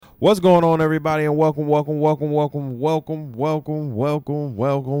What's going on, everybody, and welcome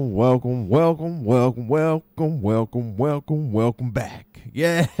back.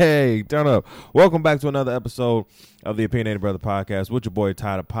 Yay, turn up. Welcome back to another episode of the Opinionated Brother Podcast with your boy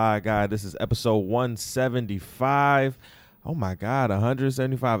Ty the Pie Guy. This is episode 175. Oh my God,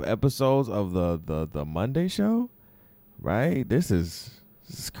 175 episodes of the Monday show, right? This is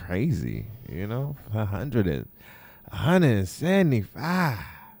crazy, 175.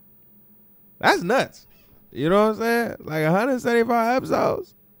 That's nuts. You know what I'm saying? Like 175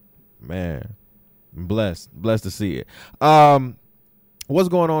 episodes. Man, I'm blessed to see it. What's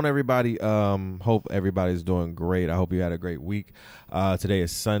going on, everybody? Hope everybody's doing great. I hope you had a great week. Today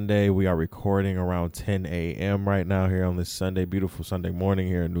is Sunday. We are recording around 10 a.m. right now here on this Sunday, beautiful Sunday morning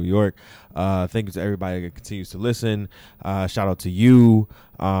here in New York. Thank you to everybody that continues to listen. Shout out to you.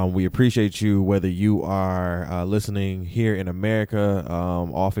 We appreciate you, whether you are listening here in America,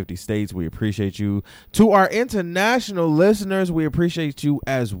 all 50 states. We appreciate you. To our international listeners, we appreciate you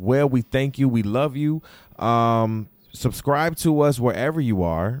as well. We thank you. We love you. Subscribe to us wherever you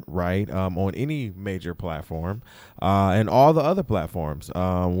are, right? On any major platform, and all the other platforms.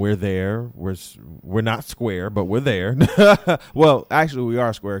 We're there. We're not Square, but we're there. Well, actually, we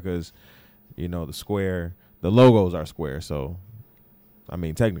are Square because, the logos are Square. So, I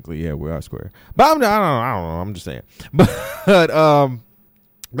mean, technically, yeah, we are Square. But I don't know. I'm just saying. But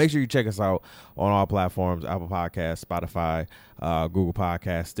make sure you check us out on all platforms: Apple Podcasts, Spotify, Google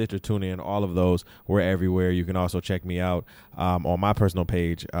Podcasts, Stitcher, TuneIn, all of those. We're everywhere. You can also check me out on my personal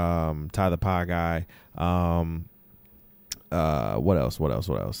page, Ty the Pie Guy. What else? We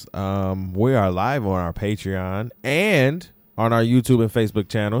are live on our Patreon and on our YouTube and Facebook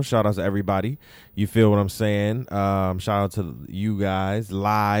channel. Shout out to everybody. You feel what I'm saying? Shout out to you guys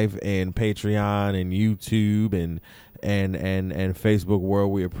live and Patreon and YouTube and Facebook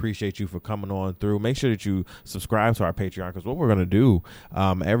world. We appreciate you for coming on through. Make sure that you subscribe to our Patreon, because what we're going to do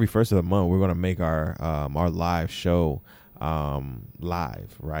every first of the month, we're going to make our live show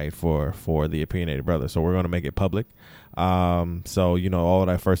live, right, for the Opinionated Brother. So we're going to make it public. So all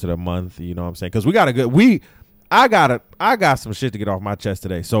that first of the month, you know what I'm saying? Because I got some shit to get off my chest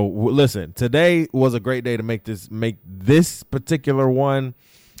today. So listen, today was a great day to make this particular one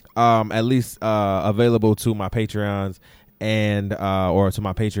at least available to my Patreons and or to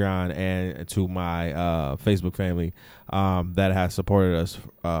my Patreon and to my Facebook family that has supported us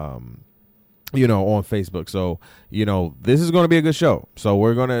on Facebook. So this is going to be a good show. So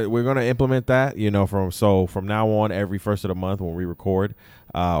we're gonna implement that from now on, every first of the month when we record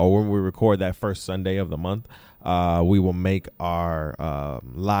or when we record that first Sunday of the month, we will make our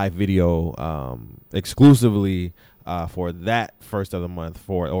live video exclusively for that first of the month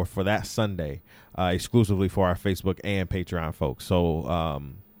for that Sunday, exclusively for our Facebook and Patreon folks. So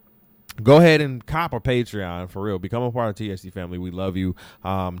go ahead and cop a Patreon, for real. Become a part of THC family. We love you.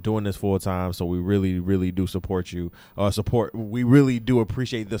 Doing this full time, so we really, really do support you. We really do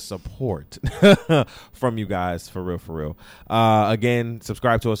appreciate the support from you guys, for real. Again,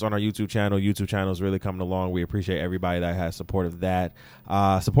 subscribe to us on our YouTube channel. YouTube channel is really coming along. We appreciate everybody that has supported that.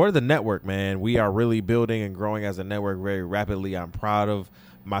 Supported the network, man. We are really building and growing as a network very rapidly. I'm proud of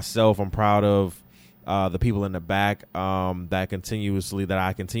myself. I'm proud of the people in the back that I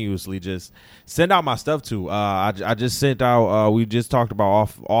continuously just send out my stuff to. I just sent out, we just talked about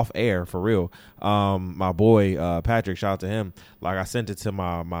off air, for real. My boy Patrick, shout out to him. Like, I sent it to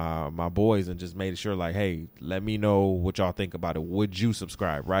my boys and just made sure, like, hey, let me know what y'all think about it. Would you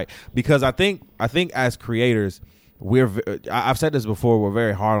subscribe, right? Because I think as creators, I've said this before, we're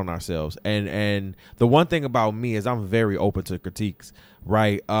very hard on ourselves, and the one thing about me is I'm very open to critiques,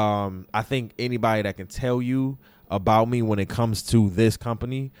 right? I think anybody that can tell you about me when it comes to this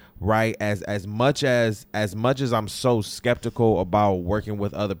company, right, as much as I'm so skeptical about working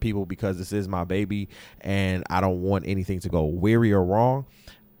with other people, because this is my baby and I don't want anything to go weary or wrong,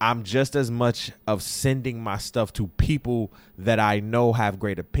 I'm just as much of sending my stuff to people that I know have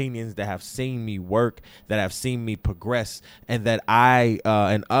great opinions, that have seen me work, that have seen me progress, and that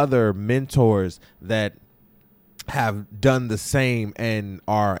and other mentors that have done the same and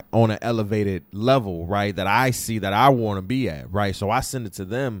are on an elevated level, right, that I see that I want to be at, right? So I send it to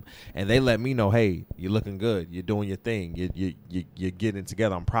them and they let me know, hey, you're looking good, you're doing your thing, you're getting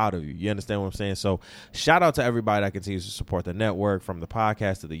together, I'm proud of you. You understand what I'm saying? So shout out to everybody that continues to support the network, from the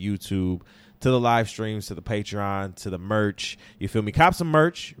podcast to the YouTube to the live streams, to the Patreon, to the merch. You feel me? Cop some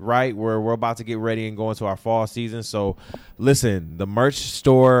merch, right? We're about to get ready and go into our fall season. So listen, the merch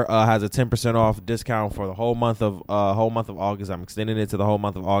store has a 10% off discount for the whole month of August. I'm extending it to the whole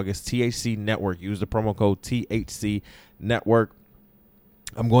month of August. THC Network. Use the promo code THC Network.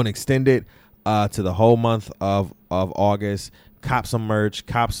 I'm going to extend it to the whole month of August. Cop some merch,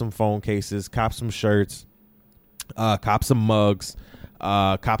 cop some phone cases, cop some shirts, cop some mugs,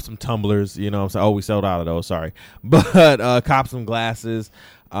 cop some tumblers. You know what I'm saying? Oh, we sold out of those. Sorry. But cop some glasses,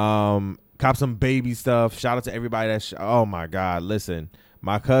 cop some baby stuff. Shout out to everybody that oh, my God. Listen,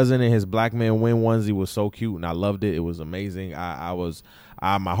 my cousin and his black man win onesie was so cute, and I loved it. It was amazing. My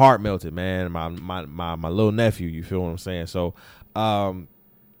heart melted, man. My little nephew, you feel what I'm saying? So,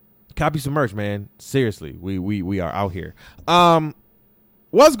 copy some merch, man. Seriously, we are out here.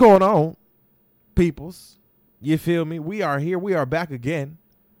 What's going on, peoples? You feel me? We are here. We are back again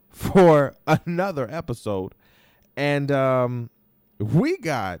for another episode, and we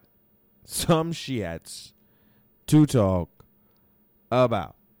got some shits to talk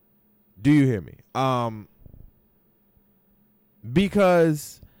about. Do you hear me?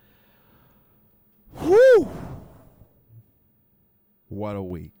 Because, whew, what a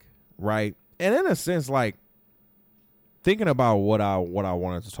week. Right. And in a sense, like, thinking about what I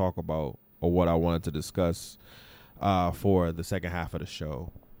wanted to talk about or what I wanted to discuss for the second half of the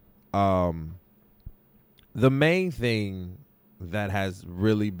show. The main thing that has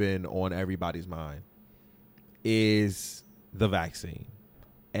really been on everybody's mind is the vaccine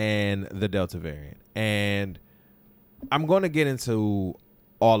and the Delta variant. And I'm going to get into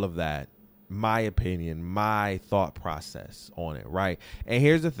all of that, my opinion, my thought process on it. Right. And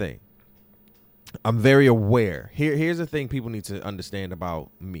here's the thing. I'm very aware. Here's the thing people need to understand about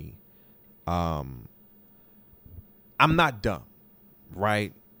me. I'm not dumb,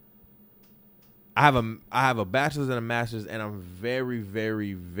 right? I have a bachelor's and a master's, and I'm very,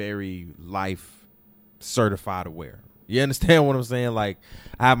 very, very life certified aware. You understand what I'm saying? Like,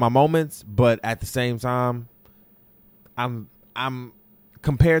 I have my moments, but at the same time, I'm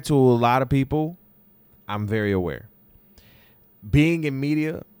compared to a lot of people, I'm very aware. Being in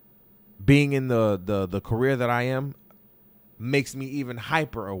media, being in the career that I am, makes me even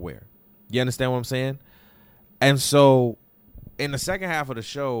hyper aware. You understand what I'm saying? And so in the second half of the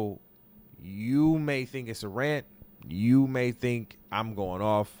show, you may think it's a rant. You may think I'm going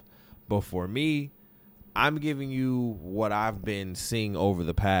off. But for me, I'm giving you what I've been seeing over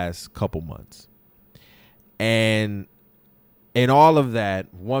the past couple months. And in all of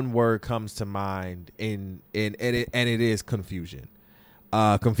that, one word comes to mind, and it is confusion.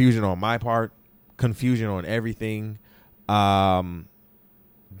 Confusion on my part, confusion on everything,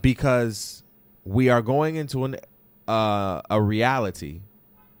 because we are going into a reality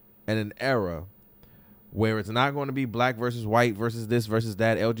and an era where it's not going to be black versus white versus this versus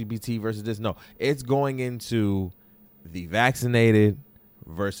that, LGBT versus this. No, it's going into the vaccinated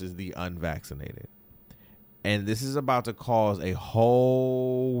versus the unvaccinated. And this is about to cause a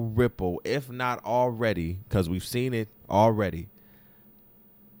whole ripple, if not already, because we've seen it already,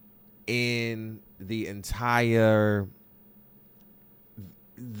 in the entire,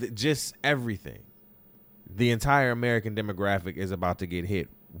 just everything. The entire American demographic is about to get hit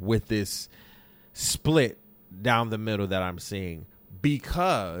with this split down the middle that I'm seeing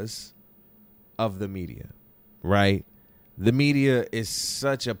because of the media, right? The media is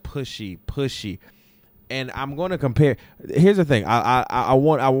such a pushy. And I'm going to compare. Here's the thing. I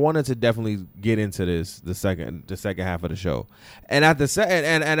wanted to definitely get into this the second half of the show, and at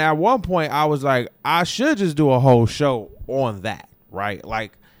and at one point I was like, I should just do a whole show on that, right?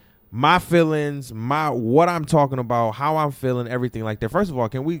 Like my feelings, what I'm talking about, how I'm feeling, everything like that. First of all,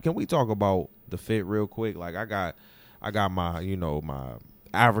 can we talk about the fit real quick? Like I got my my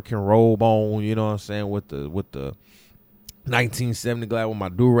African robe on, you know what I'm saying, with the 1970 glad with my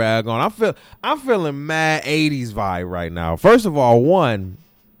do-rag on. I'm feeling mad 80s vibe right now. First of all, one,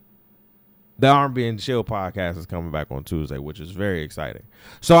 the R&B and Chill podcast is coming back on Tuesday, which is very exciting.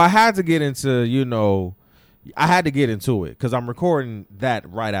 So I had to get into, it because I'm recording that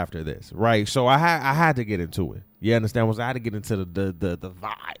right after this, right? So I had to get into it. You understand what I had to get into the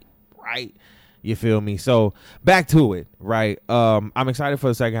vibe, right? You feel me? So back to it, right? I'm excited for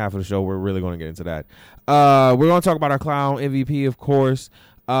the second half of the show. We're really going to get into that. We're going to talk about our clown MVP, of course.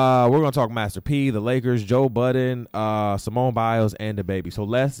 We're going to talk Master P, the Lakers, Joe Budden, Simone Biles, and the baby. So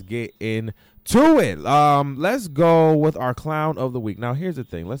let's get into it. Let's go with our clown of the week. Now, here's the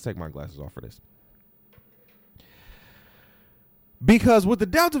thing. Let's take my glasses off for this. Because with the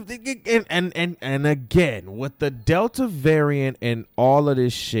Delta, and again, with the Delta variant and all of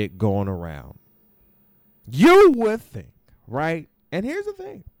this shit going around, you would think, right? And here's the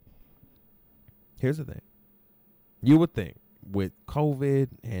thing. You would think with COVID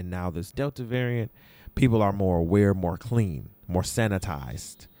and now this Delta variant, people are more aware, more clean, more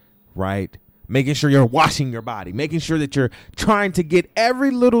sanitized, right? making sure you're washing your body, making sure that you're trying to get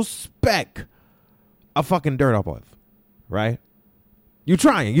every little speck of fucking dirt off of, right? You're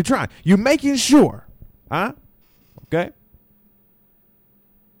trying. You're making sure, huh? Okay.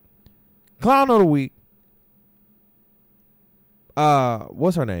 Clown of the week.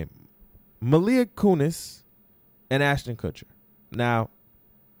 What's her name? Mila Kunis and Ashton Kutcher. Now,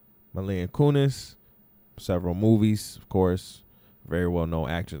 Mila Kunis, several movies, of course, very well-known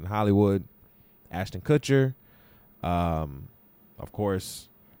actress in Hollywood. Ashton Kutcher, of course,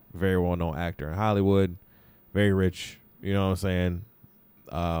 very well-known actor in Hollywood, very rich, you know what I'm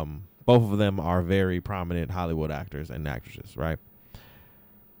saying? Both of them are very prominent Hollywood actors and actresses, right?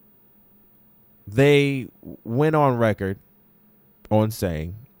 They went on record on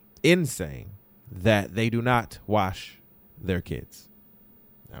saying that they do not wash their kids.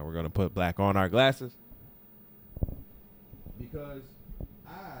 Now we're going to put black on our glasses because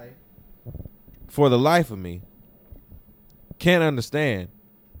I, for the life of me, can't understand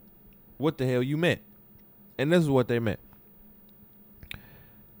what the hell you meant. And this is what they meant.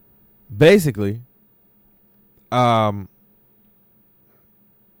 Basically, they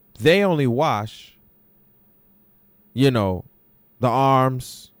only wash, the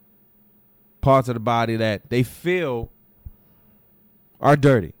arms, parts of the body that they feel are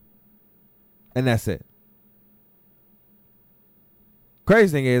dirty. And that's it.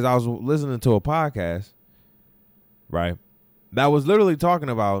 Crazy thing is, I was listening to a podcast, right, that was literally talking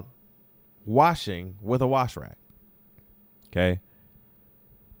about washing with a wash rack. Okay.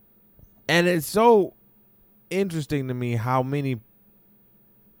 And it's so interesting to me how many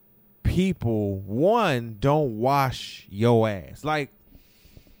people, one, don't wash your ass. Like,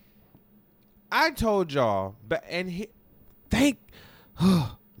 I told y'all, thank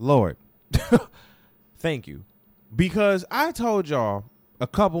Lord, thank you, because I told y'all a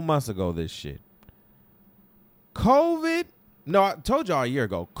couple months ago this shit. I told y'all a year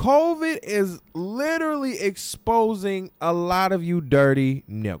ago. COVID is literally exposing a lot of you dirty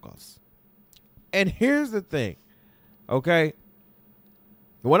niggas. And here's the thing, okay?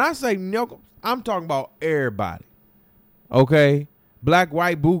 When I say niggas, I'm talking about everybody, okay? Black,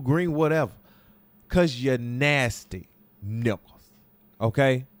 white, blue, green, whatever. Because you're nasty niggas,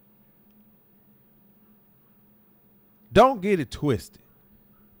 okay? Don't get it twisted.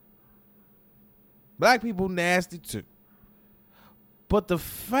 Black people nasty too. But the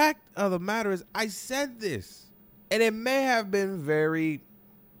fact of the matter is, I said this, and it may have been very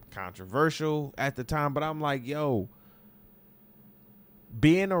controversial at the time, but I'm like, yo,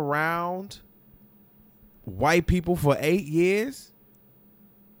 being around white people for 8 years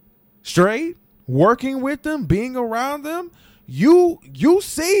straight, working with them, being around them, you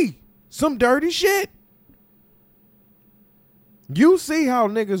see some dirty shit. You see how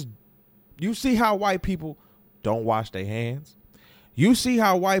white people don't wash their hands. You see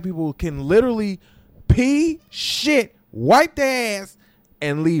how white people can literally pee, shit, wipe their ass,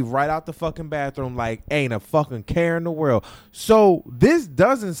 and leave right out the fucking bathroom like ain't a fucking care in the world. So this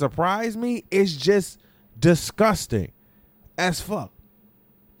doesn't surprise me. It's just disgusting as fuck.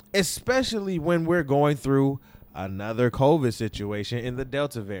 Especially when we're going through another COVID situation in the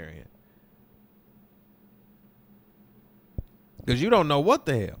Delta variant. Because you don't know what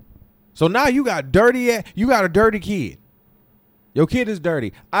the hell. So now you got a dirty kid. Your kid is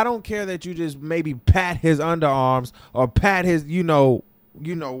dirty. I don't care that you just maybe pat his underarms or pat his, that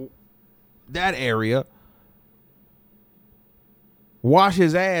area. Wash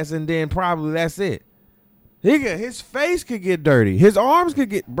his ass and then probably that's it. His face could get dirty. His arms could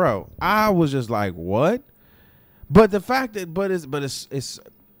get, bro. I was just like, what? But the fact that,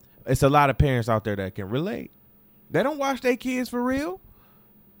 it's a lot of parents out there that can relate. They don't wash their kids for real,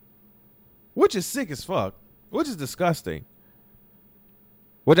 which is sick as fuck, which is disgusting.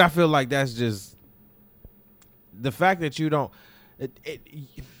 Which I feel like that's just the fact that you don't.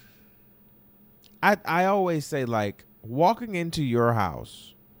 I always say, like, walking into your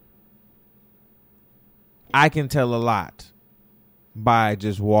house, I can tell a lot by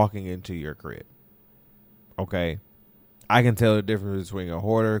just walking into your crib. Okay? I can tell the difference between a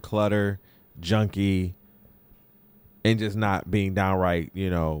hoarder, clutter, junkie, and just not being downright,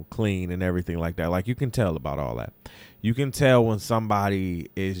 clean and everything like that. Like, you can tell about all that. You can tell when somebody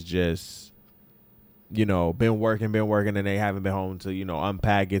is just, been working, and they haven't been home to,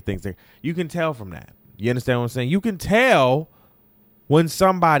 unpack, get things. You can tell from that. You understand what I'm saying? You can tell when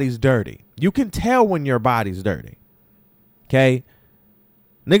somebody's dirty. You can tell when your body's dirty. Okay?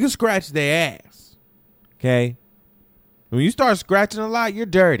 Niggas scratch their ass. Okay? When you start scratching a lot, you're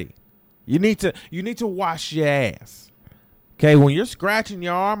dirty. You need to wash your ass. Okay, when you're scratching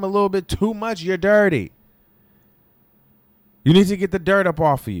your arm a little bit too much, you're dirty. You need to get the dirt up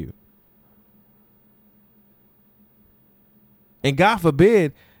off of you. And God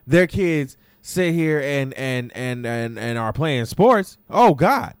forbid their kids sit here and are playing sports. Oh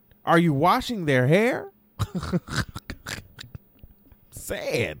God, are you washing their hair?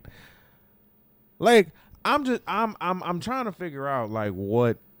 Sad. Like I'm trying to figure out like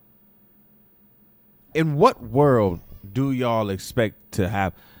in what world do y'all expect to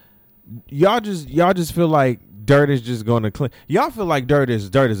have? Y'all just feel like dirt is just going to clean. Y'all feel like dirt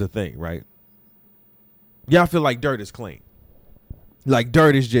is a thing, right? Y'all feel like dirt is clean. Like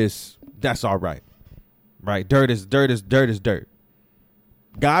dirt is just, that's all right. Right? Dirt is dirt.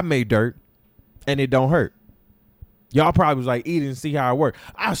 God made dirt and it don't hurt. Y'all probably was like, eat it and see how it works.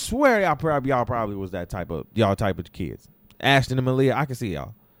 I swear y'all probably was that type of kids. Ashton and Malia, I can see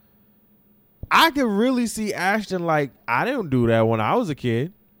y'all. I could really see Ashton like, I didn't do that when I was a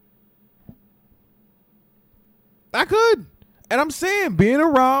kid. I could. And I'm saying being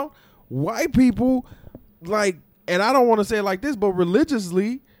around white people, like, and I don't want to say it like this, but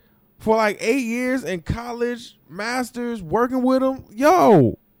religiously for like 8 years in college, masters, working with them,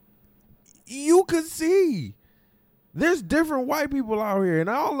 yo, you could see there's different white people out here and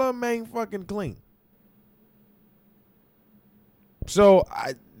all of them ain't fucking clean. So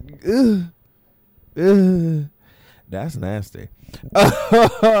that's nasty.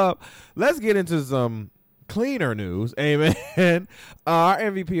 Let's get into some cleaner news. Amen. Our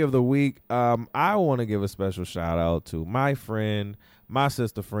MVP of the week. I want to give a special shout out to my friend, my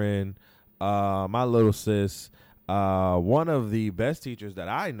sister friend, my little sis, one of the best teachers that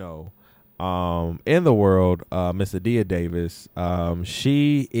I know in the world, Miss Adia Davis.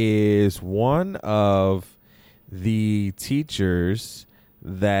 She is one of the teachers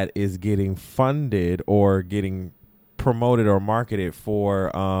that is getting funded or getting promoted or marketed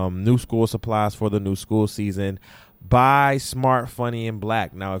for new school supplies for the new school season by Smart Funny and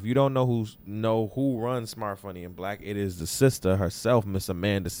Black. Now, if you don't know who runs Smart Funny and Black, it is the sister herself, Miss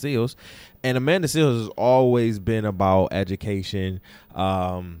Amanda Seals. And Amanda Seals has always been about education.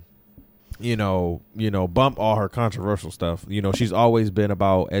 Bump all her controversial stuff. She's always been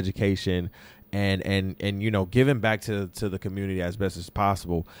about education and giving back to the community as best as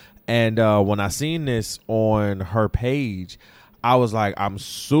possible. And when I seen this on her page, I was like, I'm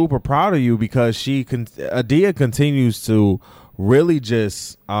super proud of you, because Adia continues to really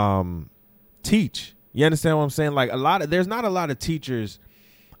just teach. You understand what I'm saying? Like there's not a lot of teachers,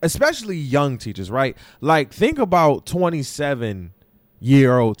 especially young teachers, right? Like think about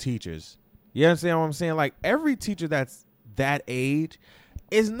 27-year-old teachers. You understand what I'm saying? Like every teacher that's that age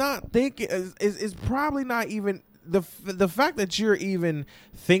is not thinking, is probably not even the fact that you're even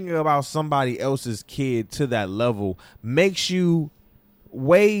thinking about somebody else's kid to that level makes you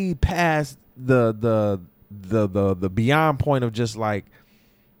way past the beyond point of just like,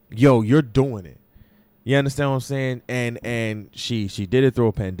 yo, you're doing it. You understand what I'm saying? And she did it through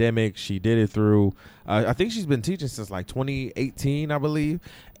a pandemic. She did it through I think she's been teaching since like 2018, I believe.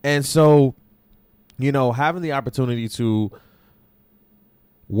 And so, having the opportunity to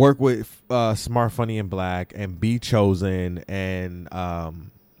work with Smart Funny and Black and be chosen and,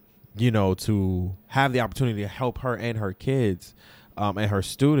 to have the opportunity to help her and her kids and her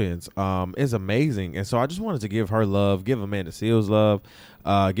students is amazing. And so I just wanted to give her love, give Amanda Seals love,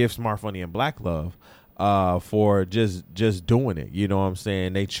 give Smart Funny and Black love for just doing it. You know what I'm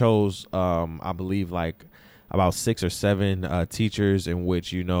saying? They chose, I believe, like about 6 or 7 teachers in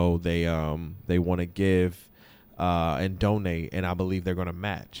which, they want to give and donate, and I believe they're going to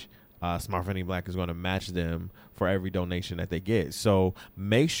match. Smart Funny Black is going to match them for every donation that they get. So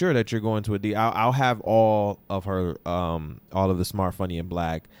make sure that you're going to I'll have all of her, all of the Smart Funny and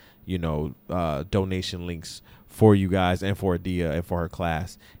Black, donation links for you guys and for Adia and for her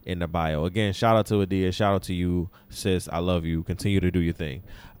class in the bio. Again, shout out to Adia. Shout out to you, sis. I love you. Continue to do your thing.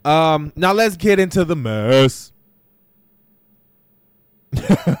 Now let's get into the mess.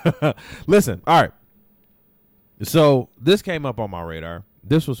 Listen. All right. So this came up on my radar.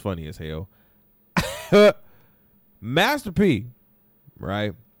 This was funny as hell. Master P,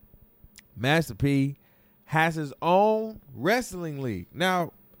 right? Master P has his own wrestling league.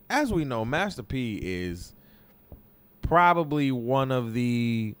 Now, as we know, Master P is probably one of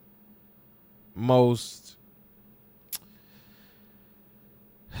the most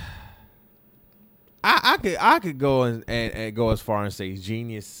I could go and go as far and say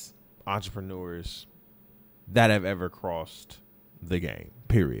genius entrepreneurs that have ever crossed the game,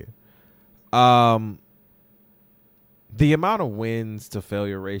 period. The amount of wins to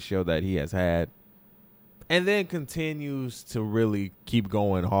failure ratio that he has had and then continues to really keep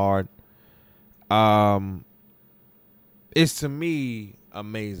going hard. It's to me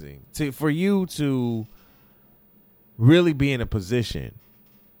amazing for you to really be in a position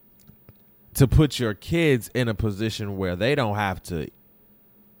to put your kids in a position where they don't have to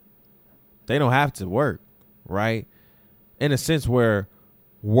work, right? In a sense where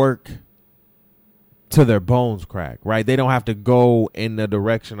work to their bones crack, right? They don't have to go in the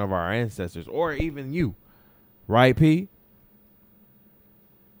direction of our ancestors or even you, right, P?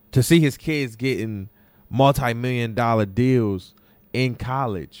 To see his kids getting multi-million-dollar deals in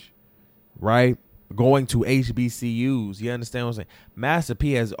college, right? Going to HBCUs. You understand what I'm saying? Master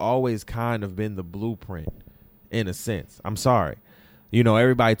P has always kind of been the blueprint in a sense. I'm sorry. You know,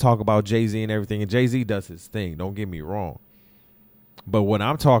 everybody talk about Jay-Z and everything, and Jay-Z does his thing. Don't get me wrong. But when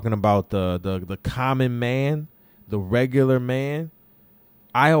I'm talking about the common man, the regular man,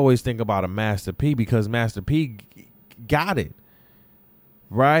 I always think about a Master P because Master P got it,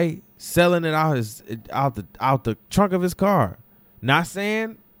 right? Selling it out the trunk of his car. Not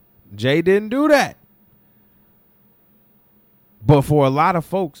saying Jay didn't do that. But for a lot of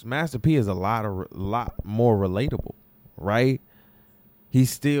folks, Master P is a lot more relatable, right?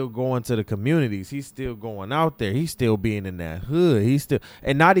 He's still going to the communities. He's still going out there. He's still being in that hood. He's still,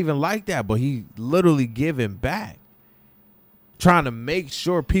 and not even like that, but he literally giving back, trying to make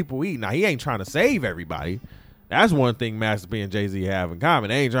sure people eat. Now, he ain't trying to save everybody. That's one thing Master P and Jay-Z have in common.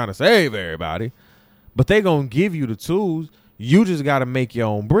 They ain't trying to save everybody, but they gonna give you the tools. You just got to make your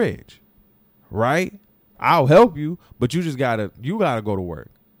own bridge, right? I'll help you, but you gotta go to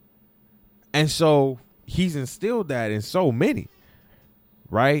work. And so he's instilled that in so many,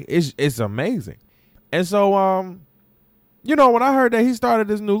 right? It's amazing. And so, you know, when I heard that he started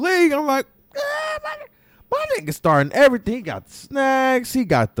this new league, I'm like, my nigga starting everything. He got the snacks. He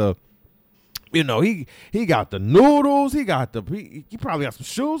got the, you know, he got the noodles. He probably got some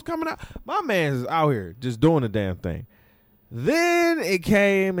shoes coming out. My man's out here just doing the damn thing. Then it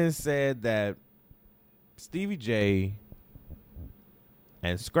came and said that Stevie J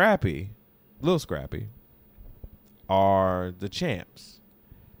and Scrappy, Lil Scrappy, are the champs.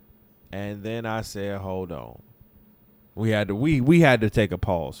 And then I said, hold on. We had to take a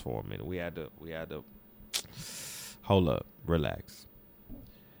pause for a minute. We had to hold up, relax.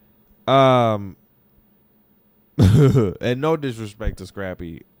 And no disrespect to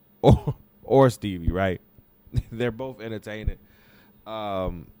Scrappy or Stevie, right? They're both entertaining.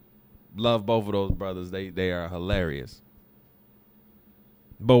 Love both of those brothers. They are hilarious.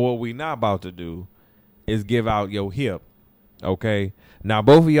 But what we not about to do is give out your hip. Okay? Now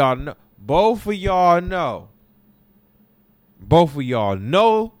both of y'all know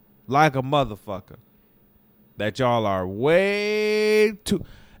like a motherfucker that y'all are way too,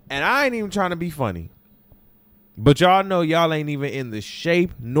 and I ain't even trying to be funny, but y'all know y'all ain't even in the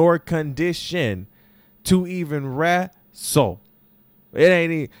shape nor condition to even wrestle. It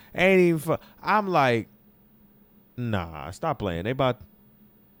ain't even fun. I'm like, nah, stop playing. They about,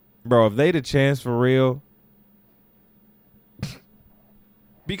 bro, if they the chance for real,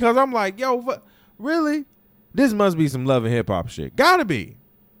 because I'm like, yo, really? This must be some love and hip hop shit. Gotta be.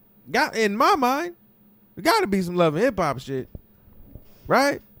 In my mind, it gotta be some love and hip hop shit.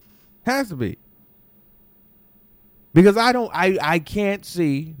 Right? Has to be. Because I can't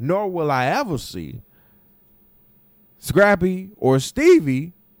see, nor will I ever see, Scrappy or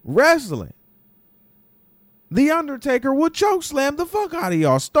Stevie wrestling. The Undertaker will choke slam the fuck out of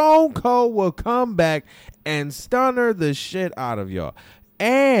y'all. Stone Cold will come back and stunner the shit out of y'all.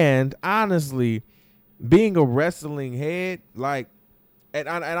 And honestly, being a wrestling head, like, and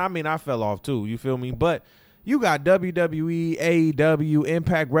I mean, I fell off too, you feel me? But you got WWE, AEW,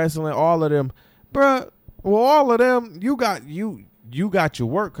 Impact Wrestling, all of them. Bruh, well, all of them, you got your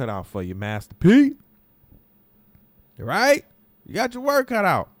work cut out for you, Master P. Right? You got your work cut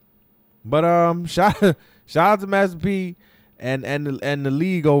out. But shout out to Master P and the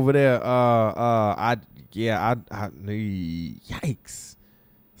league over there. Yikes.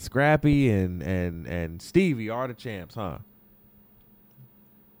 Scrappy and Stevie are the champs, huh?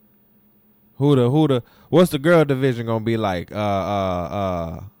 What's the girl division gonna be like?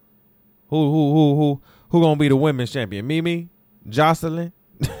 Who gonna be the women's champion? Mimi? Jocelyn?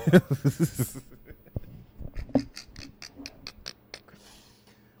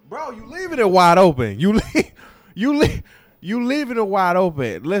 Bro, you leaving it wide open. You leaving it wide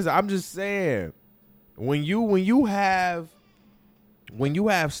open. Listen, I'm just saying, when you have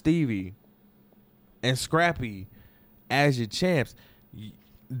Stevie and Scrappy as your champs,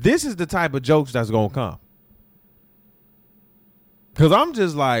 this is the type of jokes that's gonna come. Cause I'm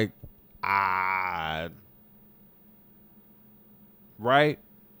just like, right?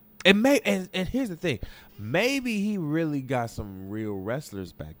 And here's the thing. Maybe he really got some real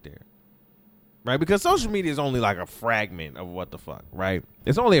wrestlers back there. Right? Because social media is only like a fragment of what the fuck, right?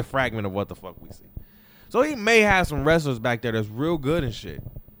 It's only a fragment of what the fuck we see. So he may have some wrestlers back there that's real good and shit,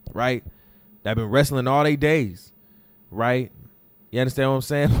 right? That been wrestling all their days, right? You understand what I'm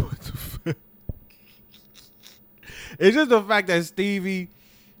saying? It's just the fact that Stevie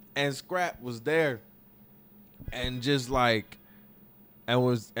and Scrap was there and just like and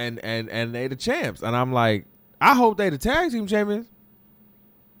they the champs. And I'm like, I hope they the tag team champions.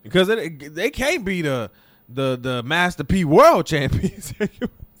 Because they can't be the Master P World Champions.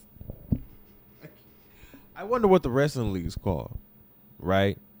 I wonder what the wrestling league is called,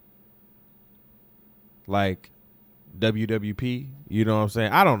 right? Like WWP, you know what I'm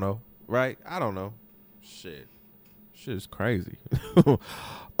saying? I don't know, right? I don't know. Shit is crazy.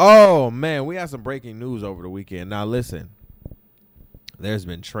 Oh, man, we had some breaking news over the weekend. Now, listen, there's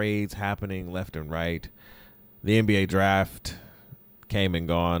been trades happening left and right. The NBA draft came and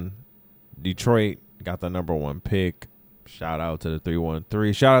gone. Detroit got the number 1 pick. Shout out to the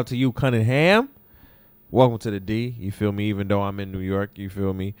 313. Shout out to you, Cunningham. Welcome to the D. You feel me? Even though I'm in New York, you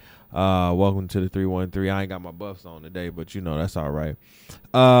feel me? Welcome to the 313. I ain't got my buffs on today, but you know that's all right.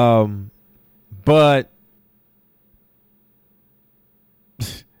 But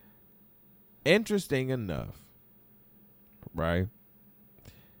interesting enough, right?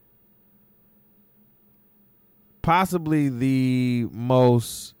 Possibly the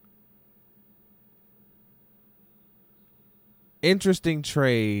most interesting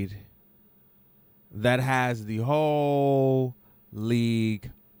trade that has the whole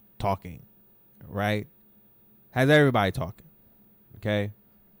league talking, right? Has everybody talking, okay?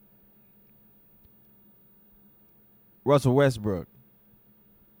 Russell Westbrook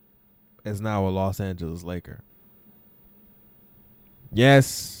is now a Los Angeles Laker.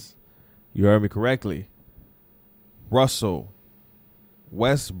 Yes, you heard me correctly. Russell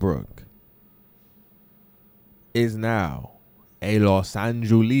Westbrook is now a Los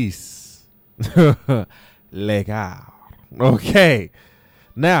Angeles Laker. Okay.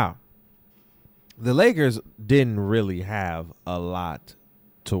 Now, the Lakers didn't really have a lot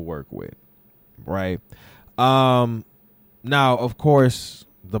to work with, right? Now, of course,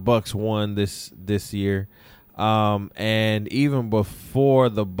 the Bucks won this year. And even before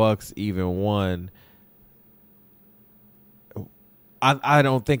the Bucks even won, I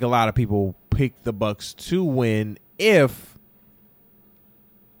don't think a lot of people picked the Bucks to win if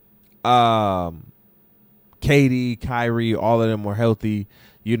KD, Kyrie, all of them were healthy.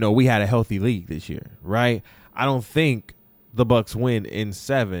 You know, we had a healthy league this year, right? I don't think the Bucks win in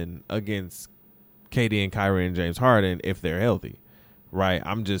 7 against KD and Kyrie and James Harden if they're healthy, right?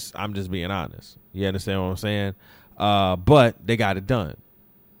 I'm just being honest. You understand what I'm saying? But they got it done,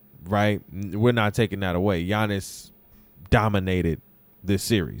 right? We're not taking that away. Giannis dominated this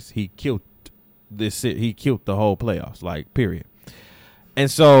series. He killed He killed the whole playoffs, like, period. And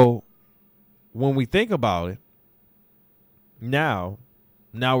so when we think about it, now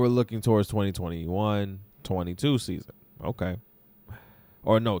we're looking towards 2021-22 season. Okay.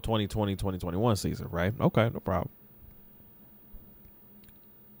 Or no, 2020-2021 season, right? Okay, no problem.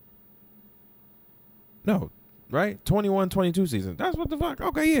 No, right? 21-22 season. That's what the fuck.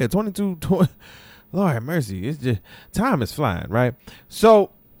 Okay, yeah, 22-20. Lord have mercy. It's just time is flying, right?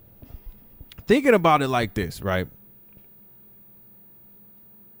 So thinking about it like this, right?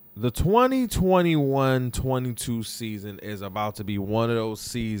 The 2021-22 season is about to be one of those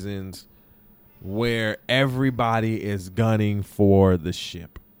seasons where everybody is gunning for the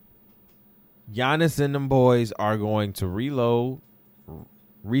ship. Giannis and them boys are going to reload,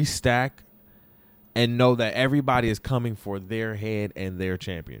 restack, and know that everybody is coming for their head and their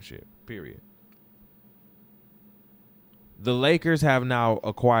championship, period. The Lakers have now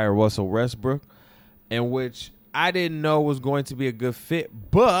acquired Russell Westbrook, in which I didn't know was going to be a good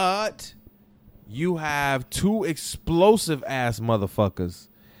fit, but you have two explosive-ass motherfuckers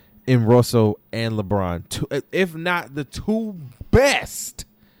in Russell and LeBron, if not the two best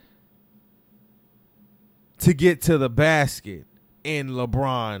to get to the basket in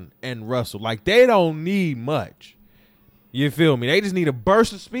LeBron and Russell. Like, they don't need much. You feel me? They just need a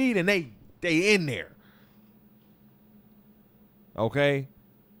burst of speed, and they in there. Okay?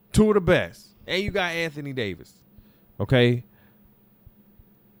 Two of the best. And you got Anthony Davis. Okay?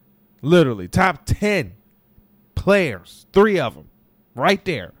 Literally, top 10 players. 3 of them. Right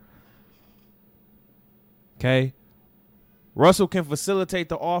there. Okay? Russell can facilitate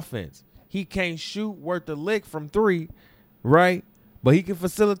the offense. He can't shoot worth a lick from 3, right? But he can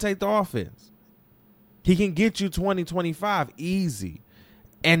facilitate the offense. He can get you 20, 25 easy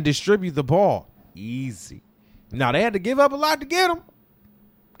and distribute the ball easy. Now, they had to give up a lot to get him.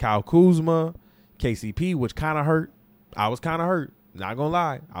 Kyle Kuzma, KCP, which kind of hurt. I was kind of hurt. Not going to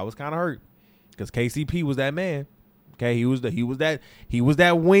lie. I was kind of hurt because KCP was that man. Okay, he was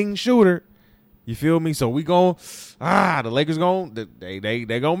that wing shooter. You feel me? So we going the Lakers going they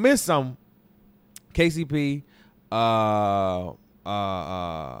going to miss some. KCP, Montrezl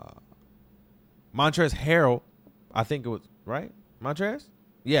Harrell, I think it was, right? Montrezl?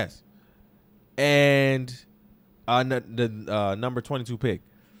 Yes. And the number 22 pick.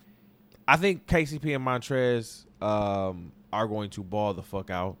 I think KCP and Montrezl are going to ball the fuck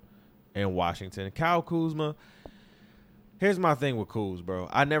out in Washington. Kyle Kuzma, here's my thing with Kuz, bro.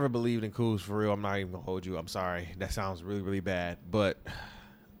 I never believed in Kuz for real. I'm not even going to hold you. I'm sorry. That sounds really, really bad. But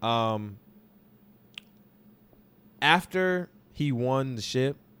after he won the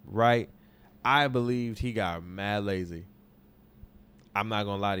ship, right, I believed he got mad lazy. I'm not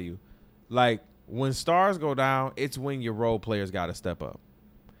going to lie to you. Like, when stars go down, it's when your role players got to step up.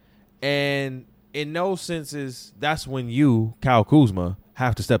 And in those senses, that's when you, Kyle Kuzma,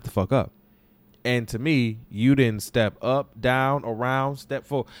 have to step the fuck up. And to me, you didn't step up, down, around, step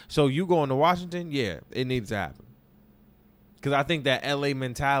forward. So you going to Washington? Yeah, it needs to happen. Because I think that LA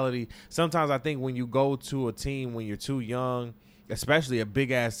mentality, sometimes I think when you go to a team when you're too young, especially a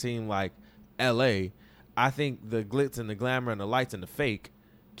big-ass team like LA, I think the glitz and the glamour and the lights and the fake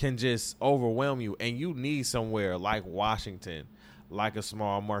can just overwhelm you. And you need somewhere like Washington, like a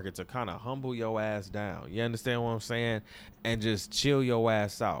small market, to kind of humble your ass down. You understand what I'm saying? And just chill your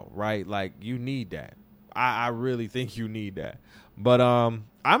ass out, right? Like, you need that. I really think you need that. But I'm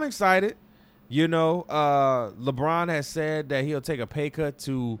excited. You know, LeBron has said that he'll take a pay cut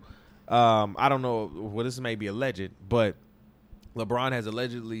to, I don't know, well, this may be alleged, but LeBron has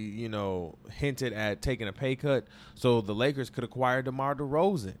allegedly, you know, hinted at taking a pay cut so the Lakers could acquire DeMar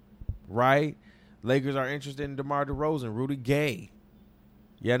DeRozan, right? Lakers are interested in DeMar DeRozan, Rudy Gay.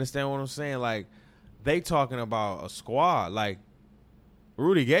 You understand what I'm saying? Like, they talking about a squad. Like,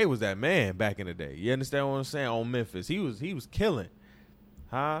 Rudy Gay was that man back in the day. You understand what I'm saying? On Memphis. He was killing.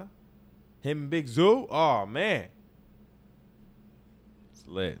 Huh? Him and Big Zoo? Oh, man. It's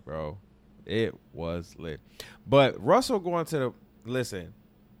lit, bro. It was lit. But Russell going to the – listen.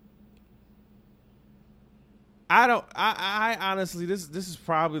 I honestly, this is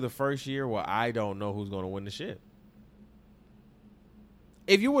probably the first year where I don't know who's going to win the shit.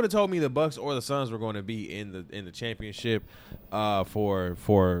 If you would have told me the Bucks or the Suns were going to be in the championship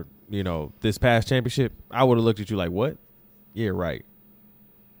for you know, this past championship, I would have looked at you like, what? Yeah, right.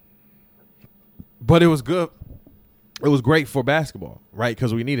 But it was good. It was great for basketball, right?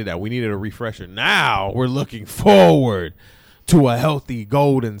 Because we needed that. We needed a refresher. Now we're looking forward to a healthy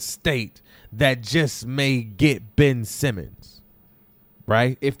Golden State that just may get Ben Simmons,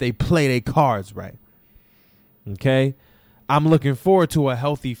 right? If they play their cards right. Okay? I'm looking forward to a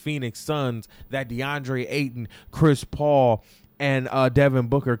healthy Phoenix Suns that DeAndre Ayton, Chris Paul, and Devin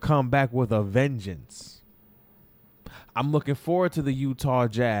Booker come back with a vengeance. I'm looking forward to the Utah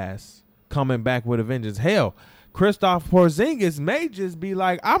Jazz coming back with a vengeance. Hell, Kristaps Porzingis may just be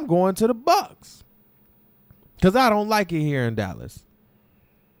like, I'm going to the Bucks because I don't like it here in Dallas.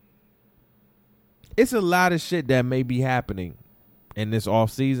 It's a lot of shit that may be happening in this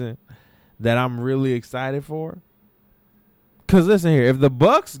offseason that I'm really excited for. Because listen here, if the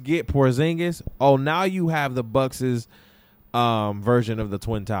Bucks get Porzingis, now you have the Bucks' version of the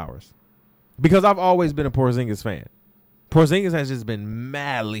Twin Towers. Because I've always been a Porzingis fan. Porzingis has just been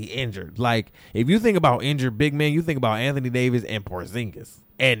madly injured. Like, if you think about injured big men, you think about Anthony Davis and Porzingis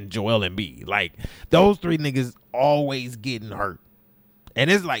and Joel Embiid. Like, those three niggas always getting hurt. And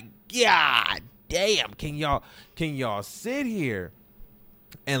it's like, God damn, can y'all sit here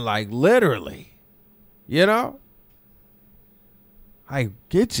and, like, literally, you know, like,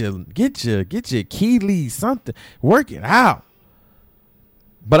 get your Achilles something, work it out.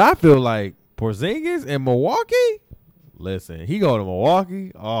 But I feel like Porzingis in Milwaukee. Listen, he go to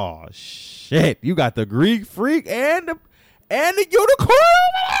Milwaukee. Oh shit! You got the Greek Freak and the unicorn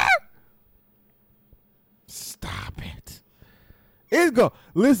over there. Stop it! It's go.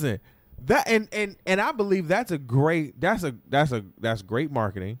 Listen, that and I believe that's great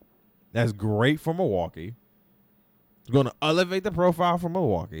marketing. That's great for Milwaukee. It's going to elevate the profile for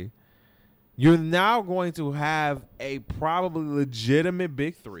Milwaukee. You're now going to have a probably legitimate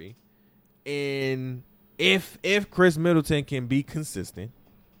big three in. If Chris Middleton can be consistent,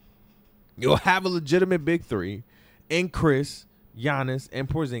 you'll have a legitimate big three in Chris, Giannis, and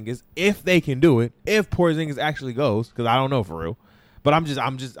Porzingis if they can do it. If Porzingis actually goes, because I don't know for real. But I'm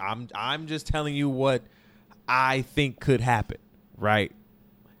just telling you what I think could happen, right?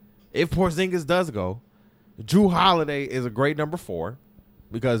 If Porzingis does go, Drew Holiday is a great number 4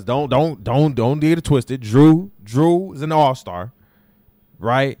 because don't get it twisted. Drew is an all-star,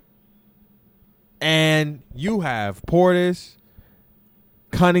 right? And you have Portis,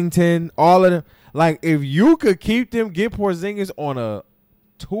 Connington, all of them. Like, if you could keep them, get Porzingis on a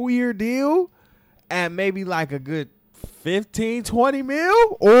 2-year deal at maybe like a good 15, 20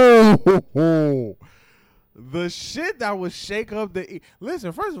 mil. Oh, the shit that would shake up the...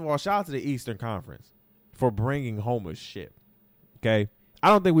 Listen, first of all, shout out to the Eastern Conference for bringing home a ship. Okay? I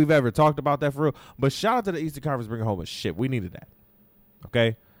don't think we've ever talked about that for real, but shout out to the Eastern Conference bringing home a ship. We needed that.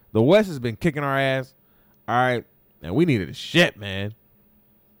 Okay? The West has been kicking our ass. All right? And we needed a ship, man.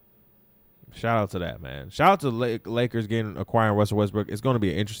 Shout out to that, man. Shout out to Lakers acquiring Russell Westbrook. It's going to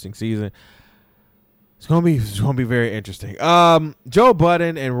be an interesting season. It's gonna be very interesting. Joe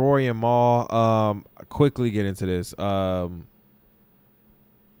Budden and Rory and Mal. Quickly get into this. On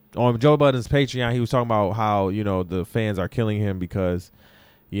Joe Budden's Patreon, he was talking about how the fans are killing him because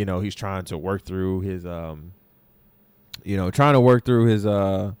he's trying to work through his the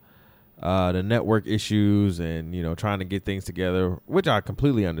network issues and trying to get things together, which I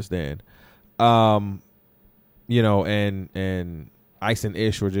completely understand. And Ice and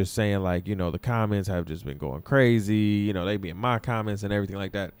Ish were just saying like, the comments have just been going crazy. They be in my comments and everything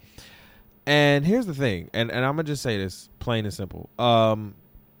like that. And here's the thing, and I'm gonna just say this plain and simple.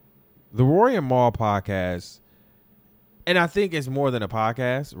 The Rory and Mal podcast, and I think it's more than a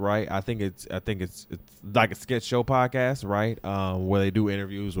podcast, right? I think it's like a sketch show podcast, right? Where they do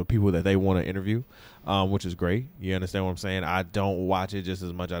interviews with people that they want to interview, which is great. You understand what I'm saying? I don't watch it just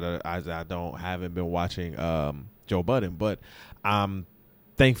as much as I haven't been watching Joe Budden, but I'm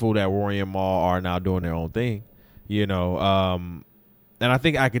thankful that Rory and Mal are now doing their own thing, and I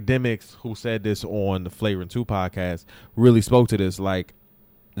think Academics, who said this on the Flavor and 2 podcast, really spoke to this. Like,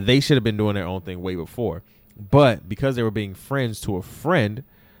 they should have been doing their own thing way before, but because they were being friends to a friend,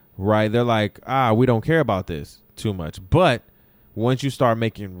 right, they're like, we don't care about this too much. But once you start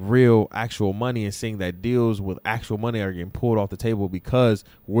making real actual money and seeing that deals with actual money are getting pulled off the table because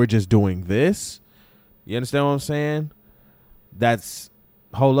we're just doing this, you understand what I'm saying? That's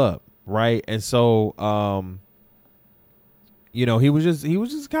hold up, right? And so he was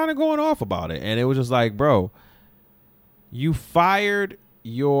just kind of going off about it, and it was just like, bro, you fired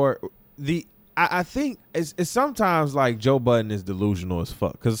I think it's sometimes like Joe Budden is delusional as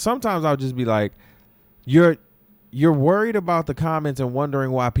fuck, because sometimes I'll just be like, you're worried about the comments and wondering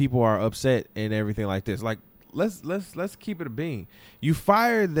why people are upset and everything like this. Like, let's keep it a bean. You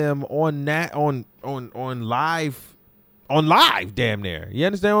fired them on live, damn near. You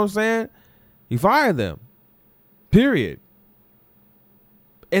understand what I'm saying? You fired them, period,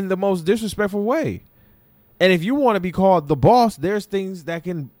 in the most disrespectful way. And if you want to be called the boss, there are things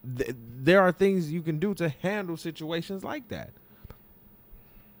you can do to handle situations like that.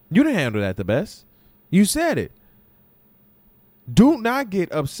 You didn't handle that the best. You said it. Do not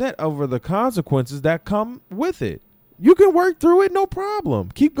get upset over the consequences that come with it. You can work through it, no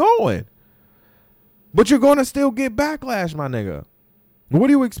problem. Keep going. But you're going to still get backlash, my nigga. What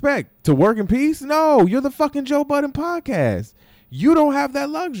do you expect? To work in peace? No, you're the fucking Joe Budden podcast. You don't have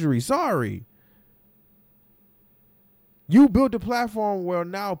that luxury. Sorry. You built a platform where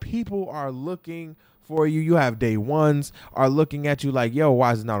now people are looking for you. You have day ones are looking at you like, yo,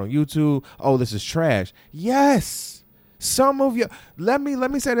 why is it not on YouTube? Oh, this is trash. Yes. Some of you, let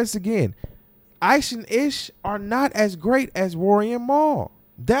me say this again. Ice and Ish are not as great as Rory and Mal.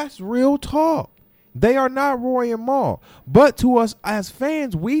 That's real talk. They are not Rory and Mal. But to us as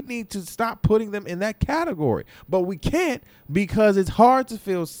fans, we need to stop putting them in that category. But we can't, because it's hard to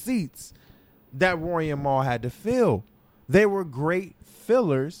fill seats that Rory and Mal had to fill. They were great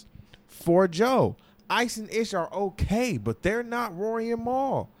fillers for Joe. Ice and Ish are okay, but they're not Rory and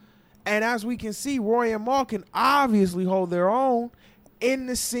Mal. And as we can see, Rory and Mal can obviously hold their own in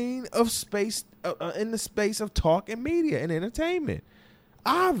the scene of space, in the space of talk and media and entertainment.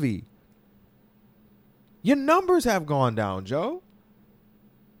 Avi, your numbers have gone down, Joe.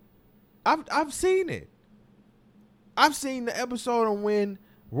 I've seen it. I've seen the episode on when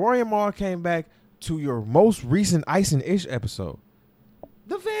Rory and Mal came back to your most recent Ice and Ish episode.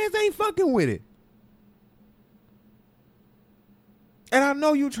 The fans ain't fucking with it. And I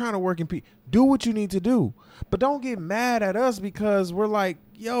know you're trying to work in peace. Do what you need to do. But don't get mad at us because we're like,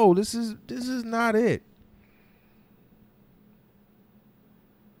 yo, this is not it.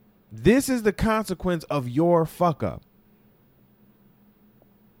 This is the consequence of your fuck up.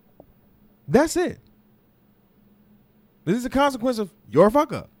 That's it. This is a consequence of your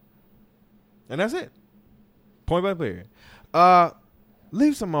fuck up. And that's it. Point blank period.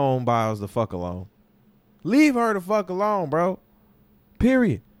 Leave Simone Biles the fuck alone. Leave her the fuck alone, bro.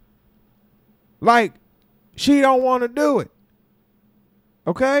 Period. Like, she don't want to do it.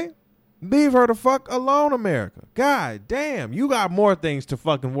 Okay? Leave her the fuck alone, America. God damn, you got more things to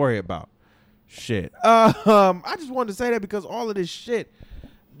fucking worry about. Shit. I just wanted to say that because all of this shit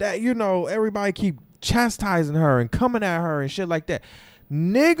that, you know, everybody keep chastising her and coming at her and shit like that.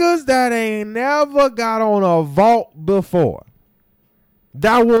 Niggas that ain't never got on a vault before,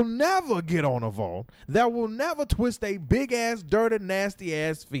 that will never get on a vault, that will never twist they big ass, dirty, nasty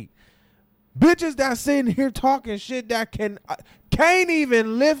ass feet. Bitches that sitting here talking shit that can't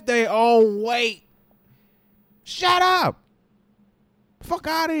even lift their own weight. Shut up. Fuck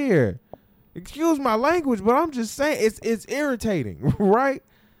out of here. Excuse my language, but I'm just saying it's irritating, right?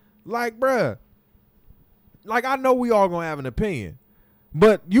 Like, bruh. Like, I know we all gonna have an opinion.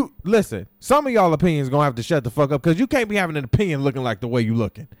 But you listen, some of y'all opinions gonna have to shut the fuck up because you can't be having an opinion looking like the way you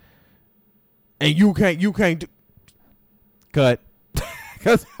looking. And you can't do cut.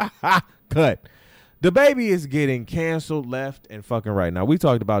 Cause cut. The baby is getting canceled left and fucking right. Now, we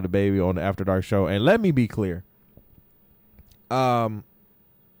talked about the baby on the After Dark show, and let me be clear. What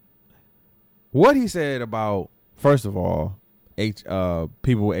he said about, first of all,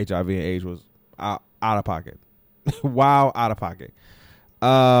 people with HIV and AIDS was out of pocket. Wow, out of pocket.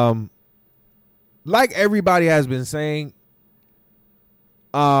 Like everybody has been saying,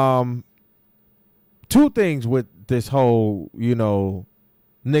 two things with this whole, you know,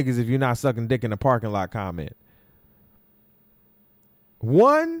 niggas if you're not sucking dick in the parking lot comment.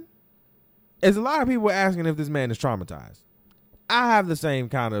 One is a lot of people asking if this man is traumatized. I have the same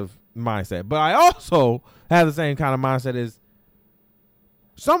kind of mindset, but I also have the same kind of mindset as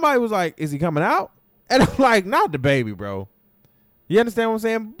somebody was like, is he coming out? And I'm like, not the baby, bro. You understand what I'm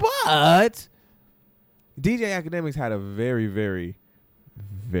saying? But DJ Academics had a very, very,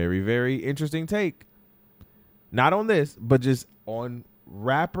 very, very interesting take. Not on this, but just on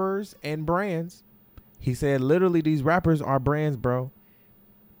rappers and brands. He said literally these rappers are brands, bro.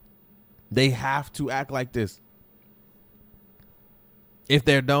 They have to act like this. If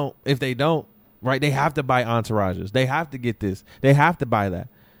they don't, right, they have to buy entourages. They have to get this. They have to buy that.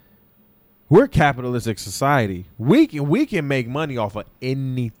 We're a capitalistic society. We can make money off of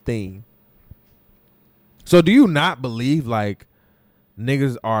anything. So do you not believe like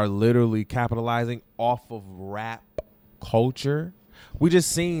niggas are literally capitalizing off of rap culture? We just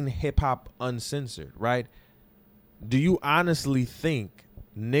seen hip hop uncensored, right? Do you honestly think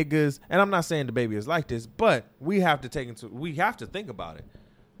niggas, and I'm not saying the baby is like this, but we have to think about it.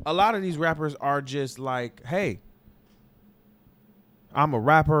 A lot of these rappers are just like, hey, I'm a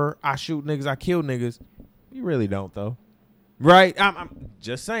rapper. I shoot niggas. I kill niggas. You really don't, though. Right? I'm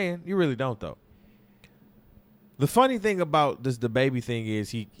just saying. You really don't, though. The funny thing about the baby thing is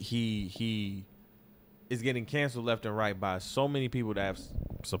he is getting canceled left and right by so many people that have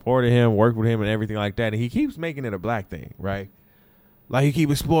supported him, worked with him, and everything like that. And he keeps making it a black thing, right? Like he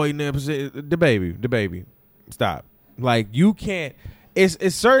keeps exploiting the baby. Stop. Like you can't.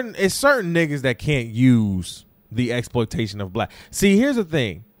 It's certain niggas that can't use the exploitation of black. See, here's the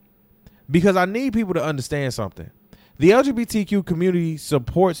thing. Because I need people to understand something. The LGBTQ community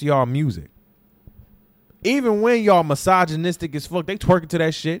supports y'all music. Even when y'all misogynistic as fuck, they twerking to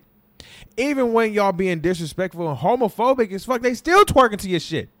that shit. Even when y'all being disrespectful and homophobic as fuck, they still twerking to your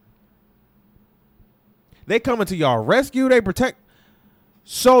shit. They coming to y'all rescue, they protect.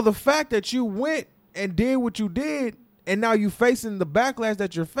 So the fact that you went and did what you did, and now you facing the backlash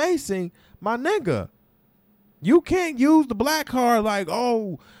that you're facing, my nigga, you can't use the black card like,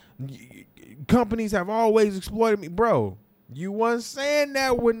 oh, companies have always exploited me. Bro, you wasn't saying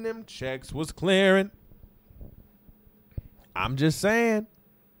that when them checks was clearing. I'm just saying.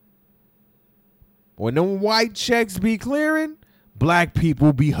 When them white checks be clearing, black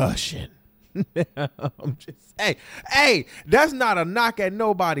people be hushing. I'm just, hey, that's not a knock at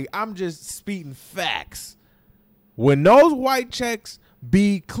nobody. I'm just speaking facts. When those white checks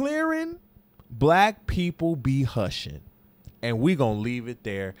be clearing, black people be hushing. And we going to leave it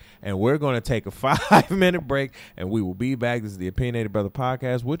there. And we're going to take a 5-minute break. And we will be back. This is the Opinionated Brother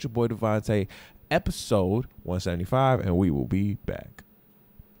Podcast with your boy Devontae, episode 175. And we will be back.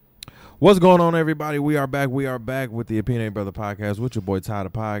 What's going on, everybody? We are back. We are back with the Opinionated Brother Podcast with your boy Ty the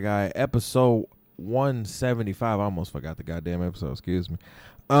Pie Guy, episode 175. I almost forgot the goddamn episode. Excuse me.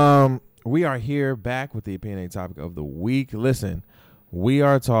 We are here back with the opinionated topic of the week. Listen, we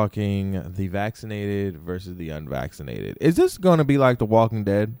are talking the vaccinated versus the unvaccinated. Is this going to be like The Walking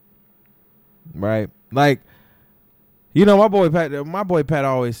Dead? Right? Like, You know, my boy Pat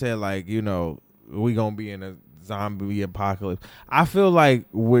always said, like, you know, we gonna be in a zombie apocalypse. I feel like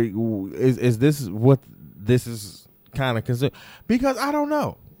is this what this is kind of considered? Because I don't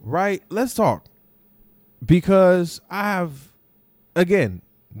know, right? Let's talk. Because I have, again,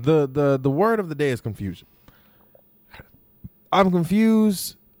 the word of the day is confusion. I'm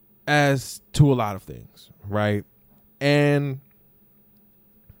confused as to a lot of things, right? And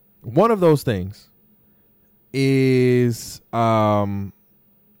one of those things is the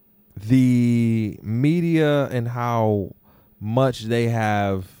media and how much they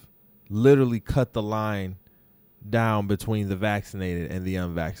have literally cut the line down between the vaccinated and the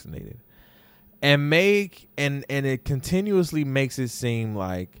unvaccinated, and it continuously makes it seem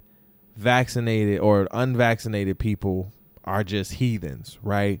like vaccinated or unvaccinated people are just heathens,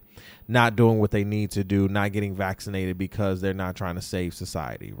 right? Not doing what they need to do, not getting vaccinated because they're not trying to save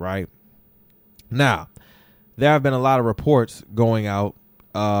society, right? Now, there have been a lot of reports going out,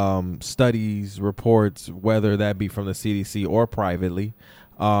 studies, reports, whether that be from the CDC or privately,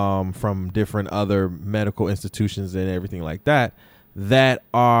 from different other medical institutions and everything like that, that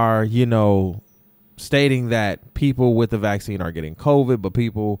are, you know, stating that people with the vaccine are getting COVID, but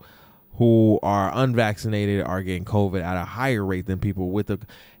people who are unvaccinated are getting COVID at a higher rate than people with the.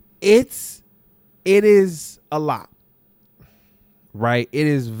 It is a lot, right? It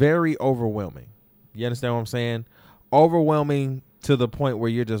is very overwhelming. You understand what I'm saying? Overwhelming to the point where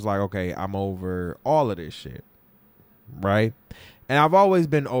you're just like, okay, I'm over all of this shit, right? And I've always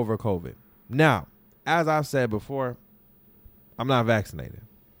been over COVID. Now, as I've said before, I'm not vaccinated.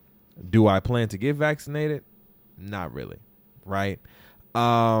 Do I plan to get vaccinated? Not really, right?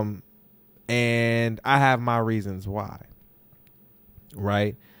 And I have my reasons why,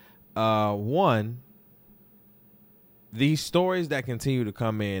 right? One, these stories that continue to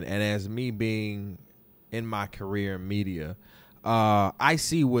come in, and as me being in my career in media, I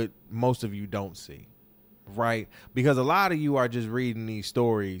see what most of you don't see, right? Because a lot of you are just reading these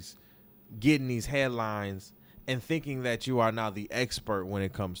stories, getting these headlines, and thinking that you are now the expert when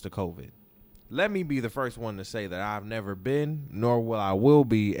it comes to COVID. Let me be the first one to say that I've never been, nor will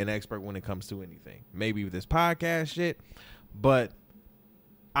be an expert when it comes to anything. Maybe this podcast shit, but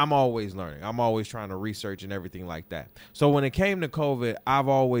I'm always learning. I'm always trying to research and everything like that. So when it came to COVID, I've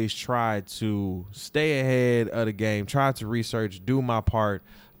always tried to stay ahead of the game, try to research, do my part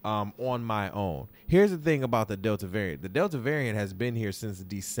on my own. Here's the thing about the Delta variant. The Delta variant has been here since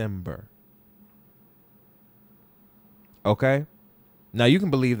December. Okay? Now, you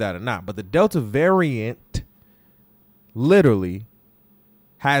can believe that or not, but the Delta variant literally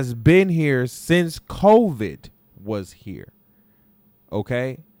has been here since COVID was here.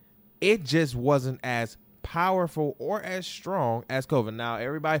 Okay? It just wasn't as powerful or as strong as COVID. Now,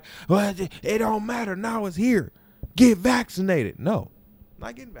 everybody, well, it don't matter. Now it's here. Get vaccinated. No,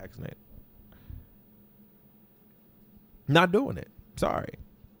 not getting vaccinated. Not doing it. Sorry.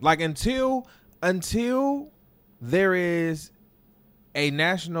 Like until there is a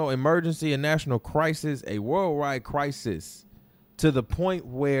national emergency, a national crisis, a worldwide crisis, to the point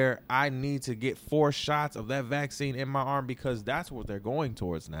where I need to get 4 shots of that vaccine in my arm, because that's what they're going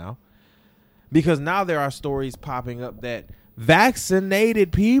towards now. Because now there are stories popping up that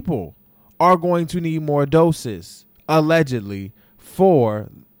vaccinated people are going to need more doses, allegedly, for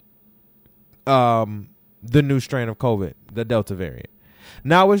the new strain of COVID, the Delta variant.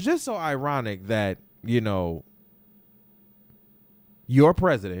 Now, it's just so ironic that, you know, your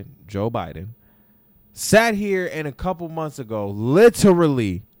president, Joe Biden, sat here and a couple months ago,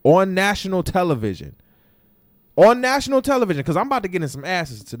 literally on national television, because I'm about to get in some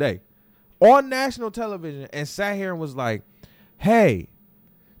asses today, on national television, and sat here and was like, hey,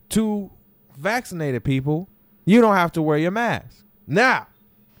 to vaccinated people, you don't have to wear your mask. Now,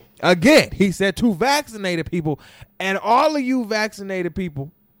 again, he said to vaccinated people, and all of you vaccinated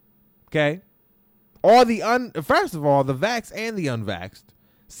people, okay, first of all, the vax and the unvaxxed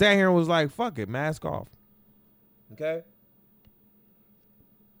sat here and was like, fuck it, mask off. Okay?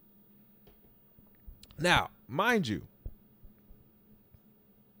 Now, mind you,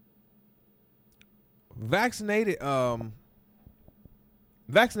 vaccinated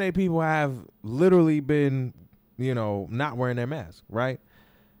people have literally been, you know, not wearing their mask, right?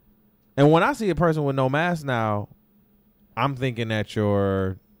 And when I see a person with no mask now, I'm thinking that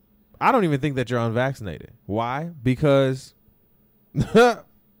I don't even think that you're unvaccinated. Why? Because there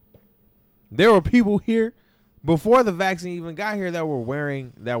were people here before the vaccine even got here that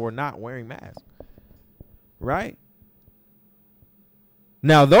were not wearing masks. Right?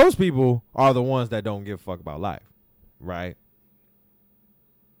 Now, those people are the ones that don't give a fuck about life. Right?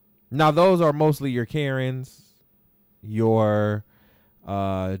 Now, those are mostly your Karens, your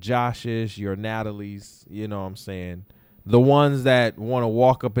Joshes, your Natalies, you know what I'm saying? The ones that want to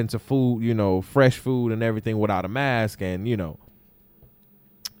walk up into food, you know, fresh food and everything without a mask. And, you know,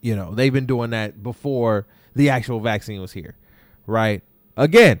 they've been doing that before the actual vaccine was here, right?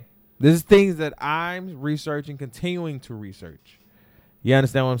 Again, this is things that I'm researching, continuing to research. You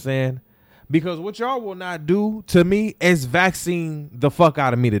understand what I'm saying? Because what y'all will not do to me is vaccine the fuck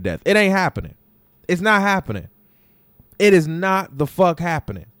out of me to death. It ain't happening. It's not happening. It is not the fuck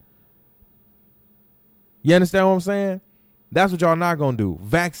happening. You understand what I'm saying? That's what y'all not going to do.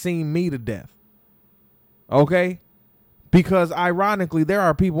 Vaccine me to death. Okay? Because ironically, there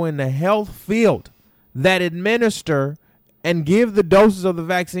are people in the health field that administer and give the doses of the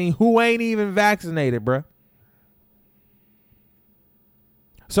vaccine who ain't even vaccinated, bruh.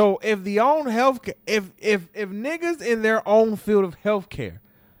 So if the own healthcare, if niggas in their own field of healthcare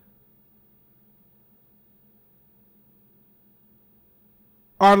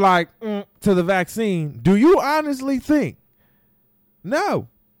are like to the vaccine, do you honestly think? No.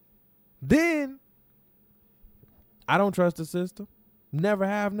 Then I don't trust the system. Never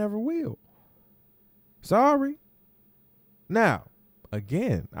have, never will. Sorry. Now,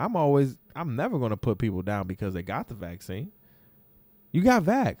 again, I'm never going to put people down because they got the vaccine. You got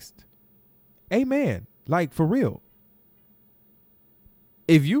vaxxed. Amen. Like, for real.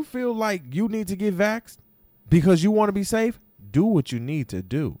 If you feel like you need to get vaxxed because you want to be safe, do what you need to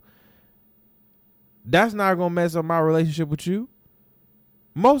do. That's not going to mess up my relationship with you.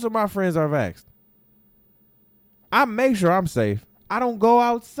 Most of my friends are vaxxed. I make sure I'm safe. I don't go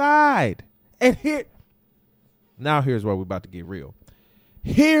outside. And here's where we're about to get real.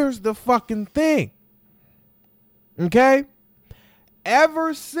 Here's the fucking thing. Okay?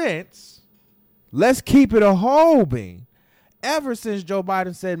 Ever since, let's keep it a whole bean. Ever since Joe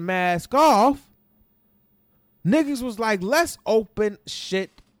Biden said mask off, niggas was like, let's open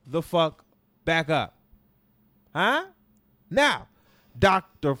shit the fuck back up. Huh? Now,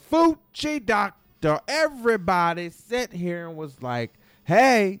 Dr. Fauci, everybody sat here and was like,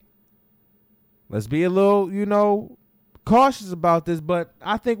 hey, let's be a little, cautious about this, but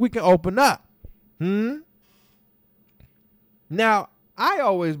I think we can open up. Now, I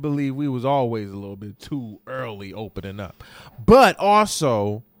always believe we was always a little bit too early opening up. But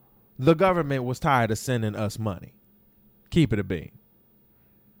also, the government was tired of sending us money. Keep it a bean.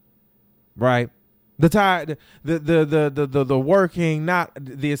 Right? The working, not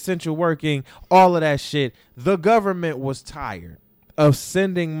the essential working, all of that shit. The government was tired of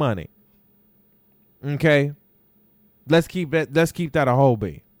sending money. Okay? Let's keep that a whole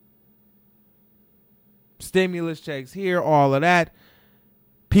bean. Stimulus checks here, all of that.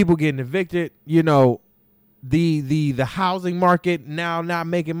 People getting evicted, the housing market now not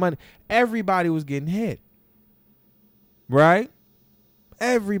making money. Everybody was getting hit. Right?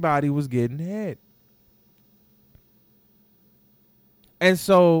 Everybody was getting hit. And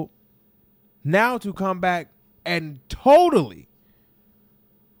so now to come back and totally,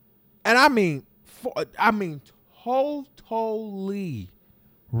 and I mean totally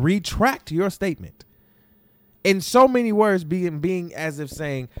retract your statement. In so many words, being as if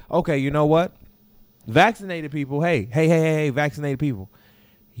saying, okay, you know what? Vaccinated people, hey, vaccinated people,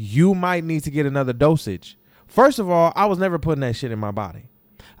 you might need to get another dosage. First of all, I was never putting that shit in my body.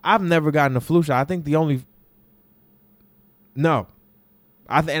 I've never gotten a flu shot. I think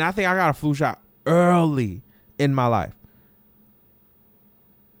I think I got a flu shot early in my life.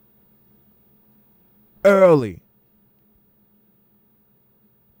 Early.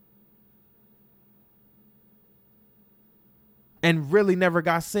 And really never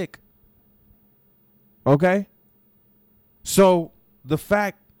got sick. Okay? So the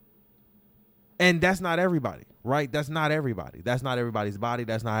fact, and that's not everybody, right? That's not everybody. That's not everybody's body.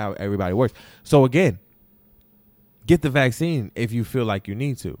 That's not how everybody works. So again, get the vaccine if you feel like you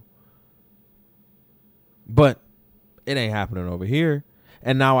need to. But it ain't happening over here.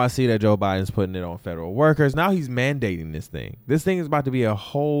 And now I see that Joe Biden's putting it on federal workers. Now he's mandating this thing. This thing is about to be a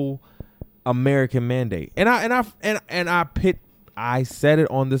whole American mandate. I said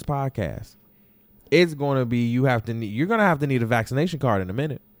it on this podcast. It's going to be you're going to have to need a vaccination card in a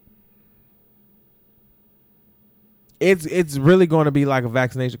minute. It's really going to be like a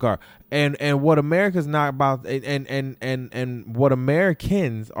vaccination card. And what America's not about and what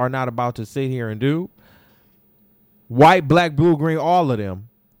Americans are not about to sit here and do, white, black, blue, green, all of them,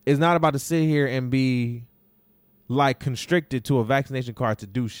 is not about to sit here and be like constricted to a vaccination card to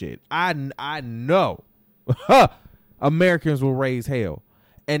do shit. I know Americans will raise hell.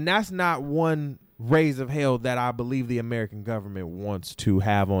 And that's not one raise of hell that I believe the American government wants to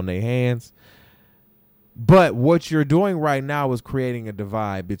have on their hands. But what you're doing right now is creating a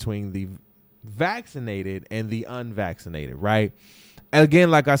divide between the vaccinated and the unvaccinated, right?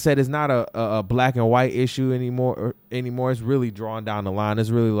 Again, like I said, it's not a black and white issue anymore. It's really drawing down the line. It's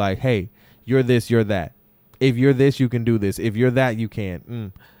really like, hey, you're this, you're that. If you're this, you can do this. If you're that, you can't.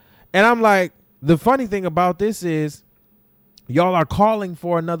 And I'm like, the funny thing about this is y'all are calling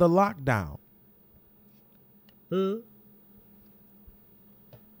for another lockdown. Y'all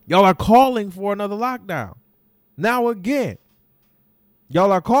are calling for another lockdown. Now again,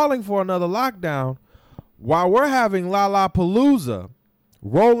 y'all are calling for another lockdown while we're having Lollapalooza,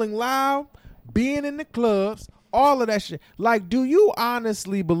 Rolling Loud, being in the clubs, all of that shit. Like, do you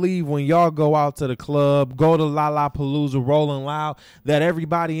honestly believe when y'all go out to the club, go to Lollapalooza, Rolling Loud, that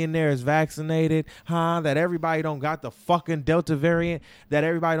everybody in there is vaccinated? That everybody don't got the fucking Delta variant? That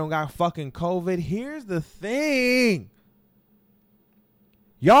everybody don't got fucking COVID? Here's the thing.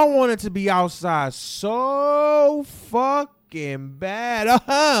 Y'all wanted to be outside so fucking bad.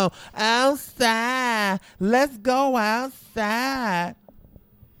 Oh, outside. Let's go outside.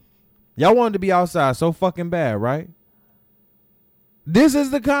 Y'all wanted to be outside so fucking bad, right? This is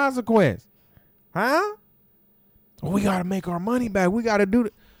the consequence. We got to make our money back. We got to do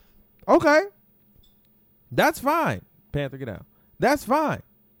it. Okay. That's fine. Panther, get out. That's fine.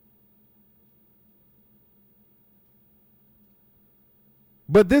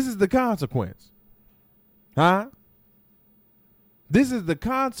 But this is the consequence. This is the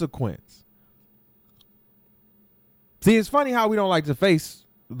consequence. See, it's funny how we don't like to face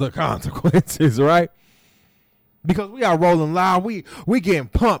the consequences, right? Because we are rolling loud. We getting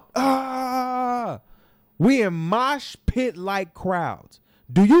pumped. We in mosh pit like crowds.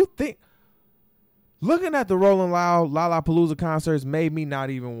 Do you think looking at the Rolling Loud Lollapalooza concerts made me not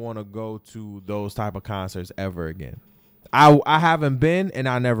even want to go to those type of concerts ever again? I haven't been and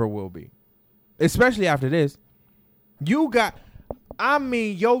I never will be. Especially after this. You got, I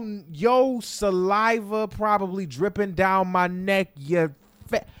mean, yo saliva probably dripping down my neck.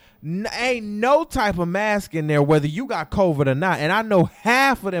 Ain't no type of mask in there whether you got COVID or not. And I know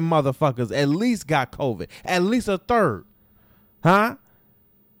half of them motherfuckers at least got COVID. At least a third. I'm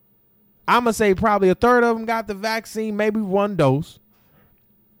going to say probably a third of them got the vaccine, maybe one dose.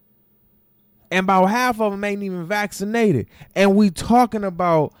 And about half of them ain't even vaccinated. And we talking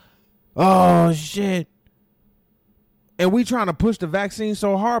about, oh, shit. And we trying to push the vaccine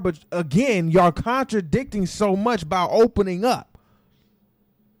so hard. But again, y'all contradicting so much by opening up.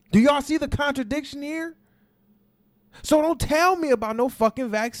 Do y'all see the contradiction here? So don't tell me about no fucking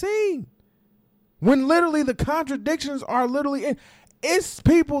vaccine. When literally the contradictions are literally in. It's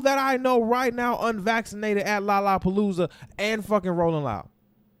people that I know right now unvaccinated at Lollapalooza and fucking Rolling Loud.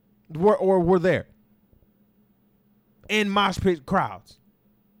 We're there in mosh pit crowds.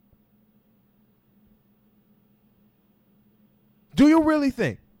 Do you really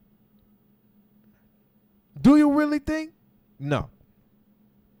think? Do you really think? No.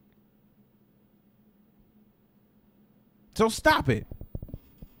 So stop it.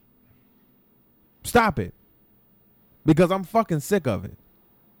 Stop it. Because I'm fucking sick of it.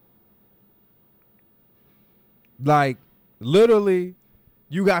 Like, literally,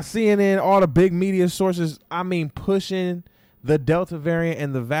 you got CNN, all the big media sources, I mean, pushing the Delta variant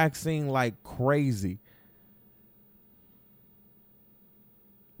and the vaccine like crazy.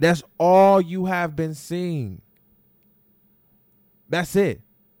 That's all you have been seeing. That's it.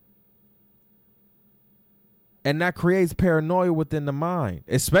 And that creates paranoia within the mind,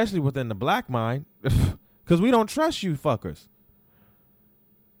 especially within the black mind, because we don't trust you fuckers.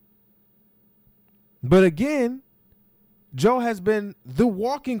 But again, Joe Biden has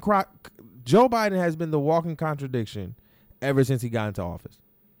been the walking contradiction ever since he got into office.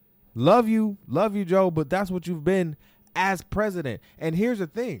 Love you, Joe, but that's what you've been as president. And here's the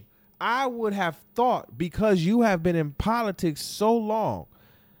thing. I would have thought, because you have been in politics so long,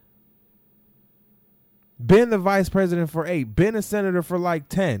 been the vice president for 8, been a senator for like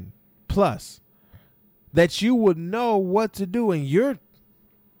 10 plus, that you would know what to do. And you're,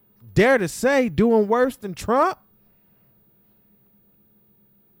 dare to say, doing worse than Trump?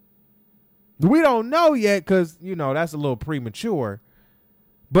 We don't know yet because, that's a little premature.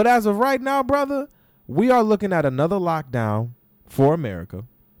 But as of right now, brother, we are looking at another lockdown for America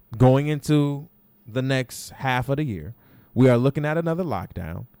going into the next half of the year. We are looking at another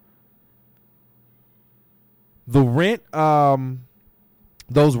lockdown. The rent,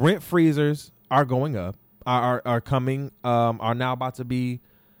 those rent freezers are going up, are coming, are now about to be,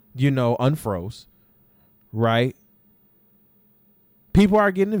 unfroze, right? People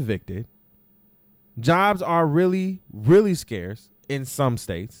are getting evicted. Jobs are really, really scarce in some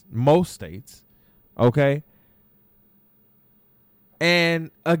states, most states. Okay?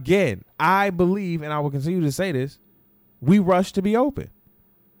 And again, I believe, and I will continue to say this, we rushed to be open.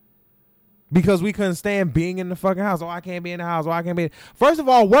 Because we couldn't stand being in the fucking house. Oh, I can't be in the house. Oh, I can't be. First of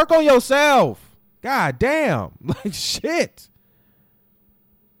all, work on yourself. God damn. Like, shit.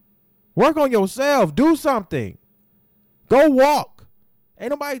 Work on yourself. Do something. Go walk.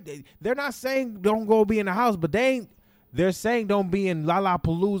 Ain't nobody, they're not saying don't go be in the house, but they're saying don't be in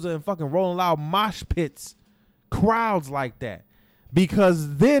Lollapalooza and fucking Rolling Loud mosh pits, crowds like that.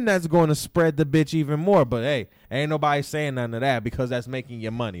 Because then that's going to spread the bitch even more. But hey, ain't nobody saying none of that because that's making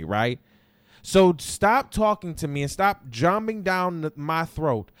you money, right? So stop talking to me and stop jumping down my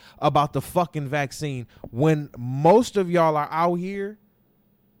throat about the fucking vaccine when most of y'all are out here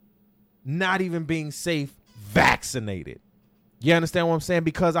not even being safe vaccinated. You understand what I'm saying?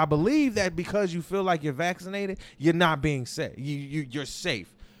 Because I believe that because you feel like you're vaccinated, you're not being safe. You're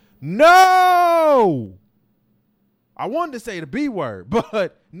safe. No! I wanted to say the B word,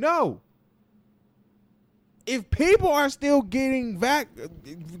 but no. If people are still getting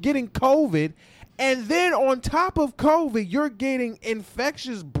COVID, and then on top of COVID, you're getting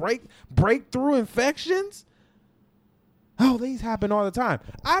infectious breakthrough infections. Oh, these happen all the time.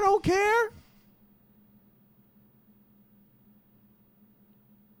 I don't care.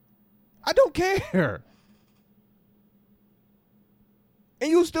 I don't care. And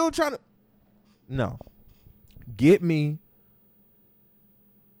you still trying to. No. Get me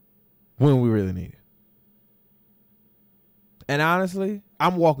when we really need it. And honestly,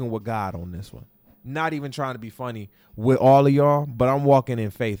 I'm walking with God on this one. Not even trying to be funny with all of y'all, but I'm walking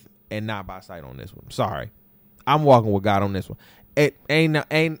in faith and not by sight on this one. Sorry. I'm walking with God on this one. It ain't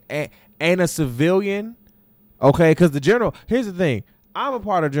a civilian, okay? Because here's the thing. I'm a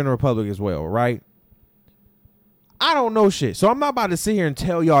part of General Public as well, right? I don't know shit. So I'm not about to sit here and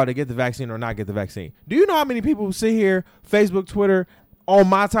tell y'all to get the vaccine or not get the vaccine. Do you know how many people sit here, Facebook, Twitter, on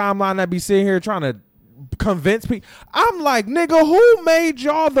my timeline that be sitting here trying to convince people? I'm like, nigga, who made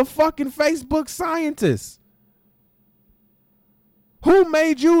y'all the fucking Facebook scientists? Who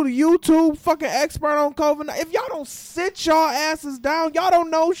made you the YouTube fucking expert on COVID? If y'all don't sit y'all asses down, y'all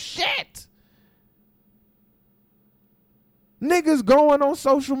don't know shit. Niggas going on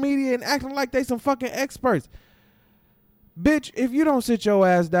social media and acting like they some fucking experts. Bitch, if you don't sit your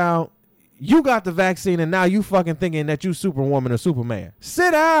ass down, you got the vaccine and now you fucking thinking that you Superwoman or Superman.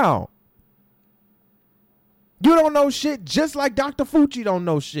 Sit down. You don't know shit just like Dr. Fauci don't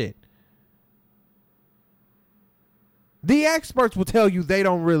know shit. The experts will tell you they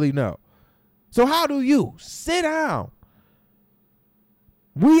don't really know. So how do you? Sit down.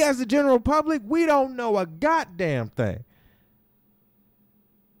 We as the general public, we don't know a goddamn thing.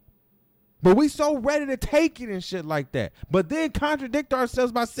 But we so ready to take it and shit like that. But then contradict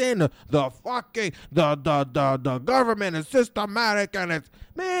ourselves by saying the government is systematic and it's,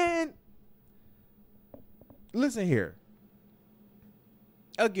 man. Listen here.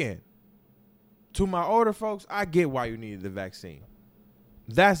 Again, to my older folks, I get why you needed the vaccine.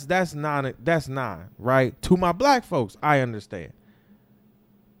 That's non, right? To my black folks, I understand.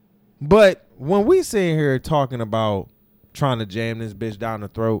 But when we sit here talking about trying to jam this bitch down the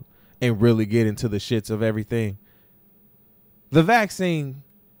throat and really get into the shits of everything, the vaccine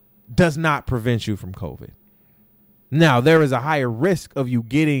does not prevent you from COVID. Now, there is a higher risk of you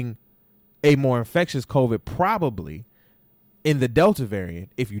getting a more infectious COVID probably in the Delta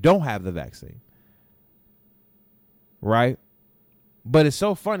variant if you don't have the vaccine. Right? But it's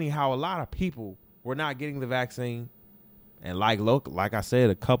so funny how a lot of people were not getting the vaccine. And like I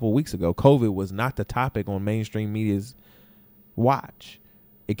said a couple weeks ago, COVID was not the topic on mainstream media's watch.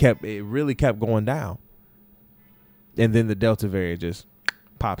 It really kept going down. And then the Delta variant just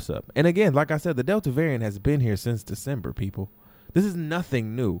pops up. And again, like I said, the Delta variant has been here since December, people. This is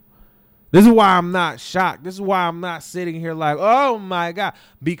nothing new. This is why I'm not shocked. This is why I'm not sitting here like, oh my God.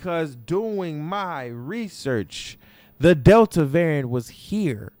 Because doing my research, the Delta variant was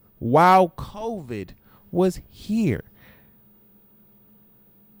here while COVID was here.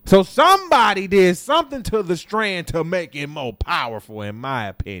 So somebody did something to the strand to make it more powerful, in my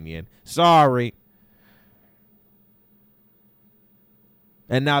opinion. Sorry.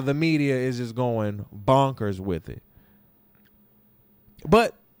 And now the media is just going bonkers with it.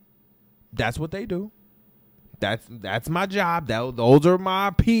 But that's what they do. That's my job. Those are my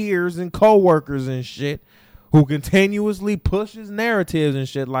peers and coworkers and shit who continuously pushes narratives and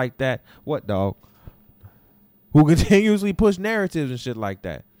shit like that. What, dog? Who continuously push narratives and shit like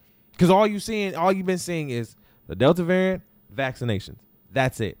that. Because all you've been seeing is the Delta variant, vaccinations.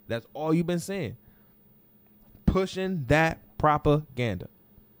 That's it. That's all you've been seeing. Pushing that propaganda.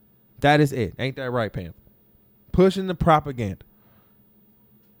 That is it. Ain't that right, Pam? Pushing the propaganda.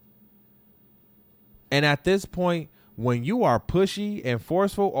 And at this point, when you are pushy and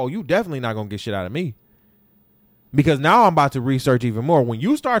forceful, oh, you definitely not going to get shit out of me. Because now I'm about to research even more. When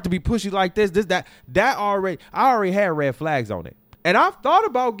you start to be pushy like this, I already had red flags on it. And I've thought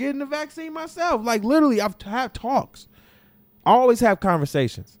about getting the vaccine myself. Like, literally, I've had talks. I always have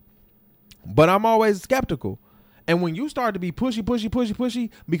conversations. But I'm always skeptical. And when you start to be pushy,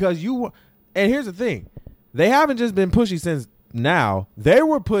 because and here's the thing. They haven't just been pushy since now. They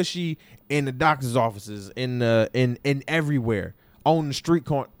were pushy in the doctor's offices, in everywhere, on the street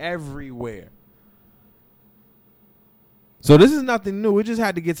corner, everywhere. So this is nothing new. It just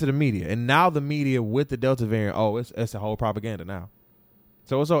had to get to the media, and now the media with the Delta variant, oh, it's a whole propaganda now.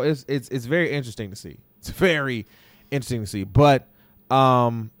 So it's very interesting to see. It's very interesting to see, but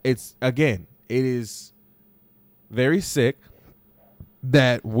it is very sick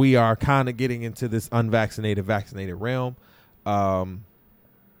that we are kind of getting into this unvaccinated, vaccinated realm. I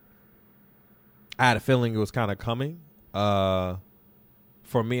had a feeling it was kind of coming.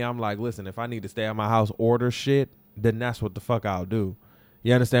 For me, I'm like, listen, if I need to stay at my house, order shit, then that's what the fuck I'll do.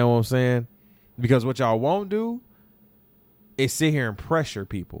 You understand what I'm saying? Because what y'all won't do is sit here and pressure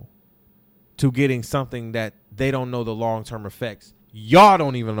people to getting something that they don't know the long-term effects. Y'all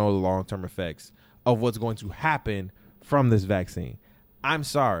don't even know the long-term effects of what's going to happen from this vaccine. I'm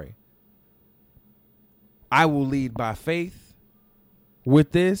sorry. I will lead by faith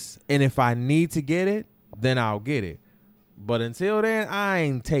with this, and if I need to get it, then I'll get it. But until then, I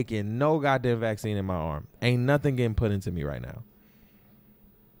ain't taking no goddamn vaccine in my arm. Ain't nothing getting put into me right now.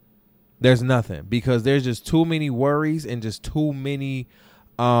 There's nothing, because there's just too many worries and just too many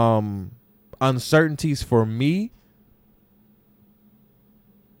uncertainties for me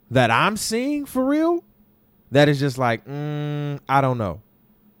that I'm seeing for real. That is just like, I don't know.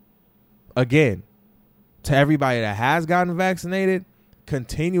 Again, to everybody that has gotten vaccinated,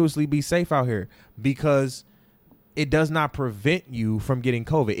 continuously be safe out here, because it does not prevent you from getting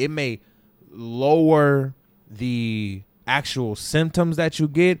COVID. It may lower the actual symptoms that you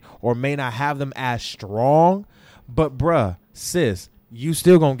get, or may not have them as strong, but bruh, sis, you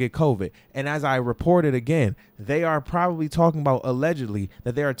still gonna get COVID. And as I reported again, they are probably talking about, allegedly,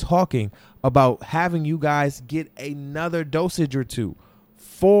 that they are talking about having you guys get another dosage or two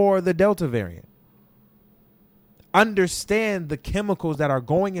for the Delta variant. Understand the chemicals that are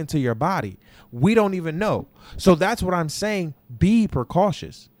going into your body. We don't even know. So that's what I'm saying. Be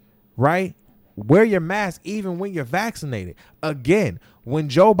precautious, right? Wear your mask even when you're vaccinated. Again, when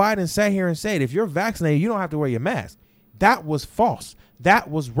Joe Biden sat here and said, if you're vaccinated, you don't have to wear your mask. That was false. That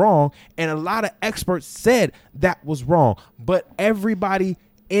was wrong. And a lot of experts said that was wrong. But everybody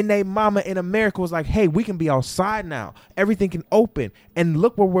in their mama in America was like, hey, we can be outside now. Everything can open. And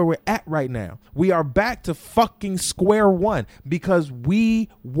look where we're at right now. We are back to fucking square one, because we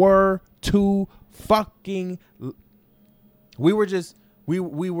were too fucking, we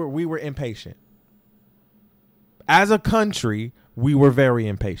were impatient. As a country, we were very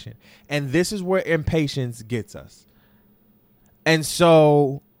impatient. And this is where impatience gets us. And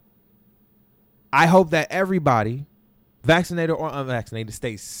so I hope that everybody, vaccinated or unvaccinated,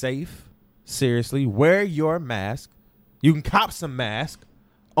 stay safe. Seriously, wear your mask. You can cop some masks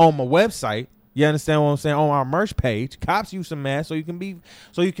on my website. You understand what I'm saying? On our merch page, cops use some masks so you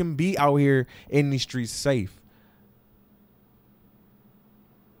can be out here in these streets safe.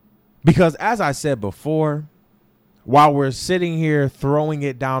 Because as I said before, while we're sitting here throwing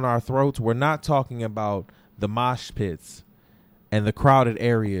it down our throats, we're not talking about the mosh pits and the crowded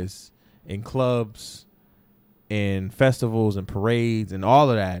areas in clubs, in festivals and parades and all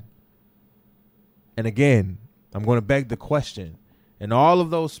of that. And again, I'm going to beg the question, in all of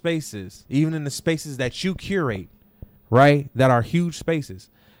those spaces, even in the spaces that you curate, right, that are huge spaces.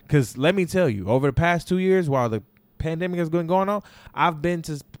 Because let me tell you, over the past 2 years, while the pandemic has been going on, I've been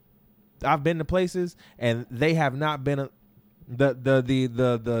to places, and they have not been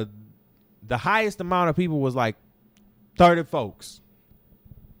the highest amount of people was like 30 folks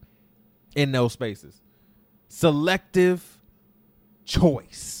in those spaces. Selective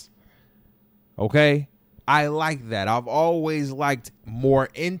choice. Okay? I like that. I've always liked more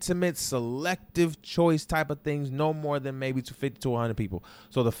intimate, selective choice type of things, no more than maybe 50 to 100 people.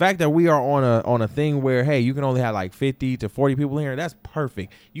 So the fact that we are on a thing where, hey, you can only have like 50 to 40 people in here, that's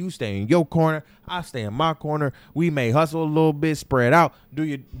perfect. You stay in your corner, I stay in my corner. We may hustle a little bit, spread out,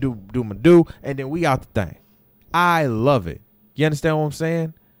 do my do, and then we out the thing. I love it. You understand what I'm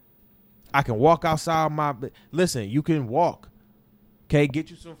saying? I can walk outside listen, you can walk. Okay, get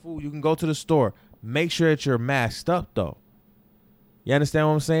you some food. You can go to the store. Make sure that you're masked up, though. You understand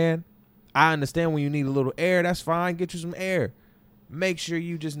what I'm saying? I understand when you need a little air, that's fine. Get you some air. Make sure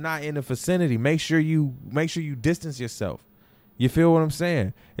you just not in the vicinity. Make sure you distance yourself. You feel what I'm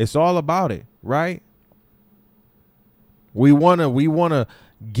saying? It's all about it, right? We wanna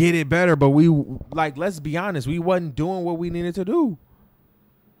get it better, but let's be honest, we wasn't doing what we needed to do.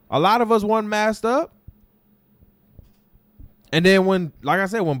 A lot of us weren't masked up. And then when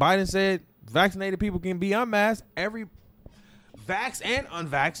Biden said vaccinated people can be unmasked, every vax and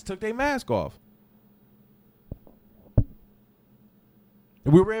unvaxxed took their mask off.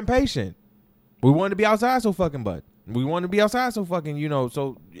 We were impatient. We wanted to be outside so fucking we wanted to be outside so fucking,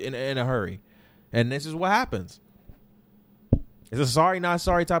 so in a hurry. And this is what happens. It's a sorry, not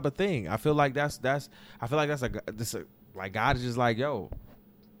sorry type of thing. I feel like God is just like, yo,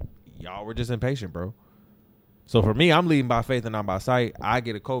 y'all were just impatient, bro. So for me, I'm leading by faith and not by sight. I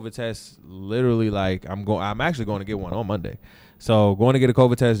get a COVID test literally I'm actually going to get one on Monday. So going to get a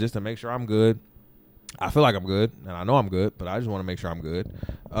COVID test just to make sure I'm good. I feel like I'm good and I know I'm good, but I just want to make sure I'm good.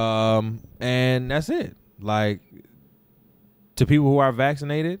 And that's it. Like, to people who are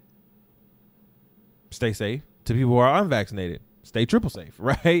vaccinated, stay safe. To people who are unvaccinated, stay triple safe,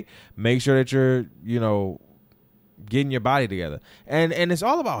 right? Make sure that you're, getting your body together. And it's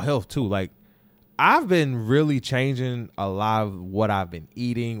all about health too. Like, I've been really changing a lot of what I've been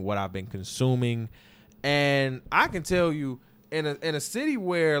eating, what I've been consuming. And I can tell you, in a city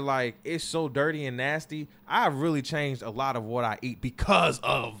where like it's so dirty and nasty, I've really changed a lot of what I eat because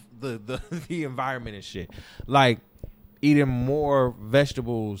of the environment and shit. Like eating more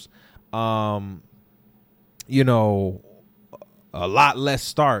vegetables, a lot less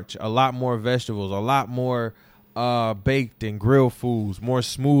starch, a lot more vegetables, a lot more baked and grilled foods, more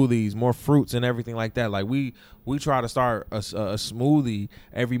smoothies, more fruits and everything like that. Like we try to start a smoothie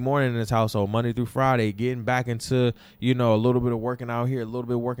every morning in this household, Monday through Friday, getting back into, a little bit of working out here, a little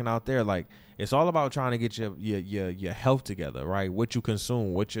bit of working out there. Like it's all about trying to get your health together, right? What you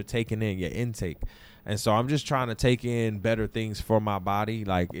consume, what you're taking in, your intake. And so I'm just trying to take in better things for my body.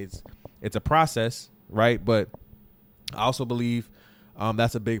 Like it's a process, right? But I also believe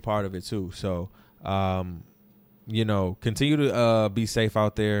that's a big part of it too. So, continue to be safe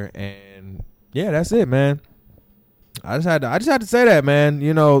out there. And yeah, that's it, man. I just had to say that, man.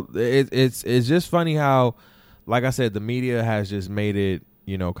 It's just funny how, like I said, the media has just made it,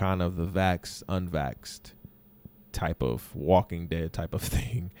 kind of the vax, unvaxxed type of Walking Dead type of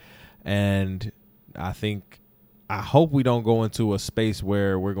thing. And I hope we don't go into a space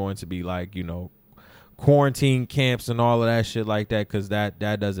where we're going to be like, quarantine camps and all of that shit like that. Cause that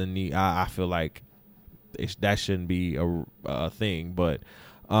doesn't need, I feel like that shouldn't be a thing. But,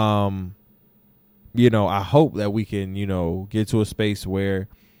 I hope that we can, get to a space where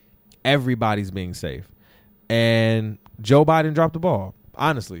everybody's being safe. And Joe Biden dropped the ball.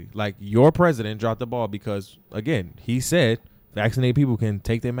 Honestly, like your president dropped the ball because, again, he said vaccinated people can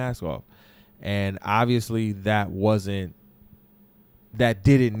take their mask off. And obviously that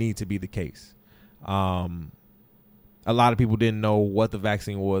didn't need to be the case. A lot of people didn't know what the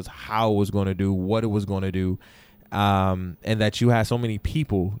vaccine was, how it was going to do, what it was going to do. And that you had so many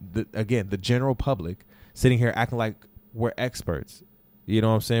people, the general public, sitting here acting like we're experts. You know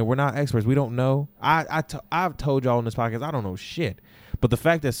what I'm saying? We're not experts. We don't know. I've told y'all on this podcast, I don't know shit. But the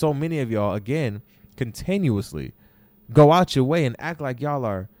fact that so many of y'all, again, continuously go out your way and act like y'all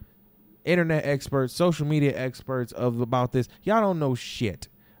are internet experts, social media experts about this, y'all don't know shit.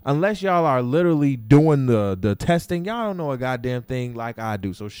 Unless y'all are literally doing the testing, y'all don't know a goddamn thing like I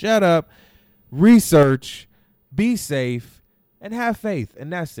do. So shut up, research, be safe, and have faith.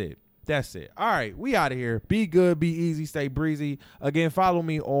 And that's it. That's it. All right, we out of here. Be good, be easy, stay breezy. Again, follow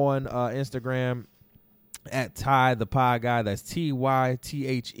me on Instagram at Ty the Pod Guy. That's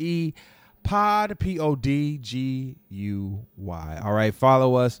TYTHE Pod, PODGUY. All right,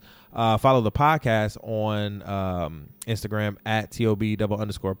 follow us. Follow the podcast on Instagram at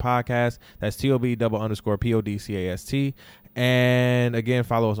TOB_podcast. That's TOB_PODCAST. And again,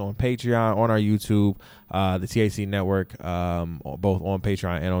 follow us on Patreon, on our YouTube, the TAC Network, both on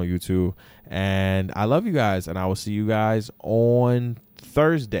Patreon and on YouTube. And I love you guys, and I will see you guys on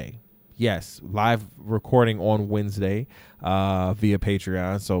Thursday. Yes, live recording on Wednesday via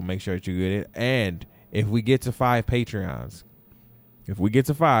Patreon. So make sure that you get it. And if we get to 5 Patreons, if we get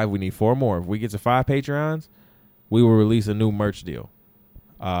to 5, we need 4 more. If we get to 5 Patreons, we will release a new merch deal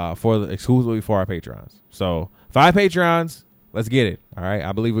exclusively for our Patrons. So 5 Patreons, let's get it. All right,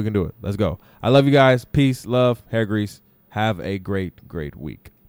 I believe we can do it. Let's go. I love you guys. Peace, love, hair grease. Have a great, great week.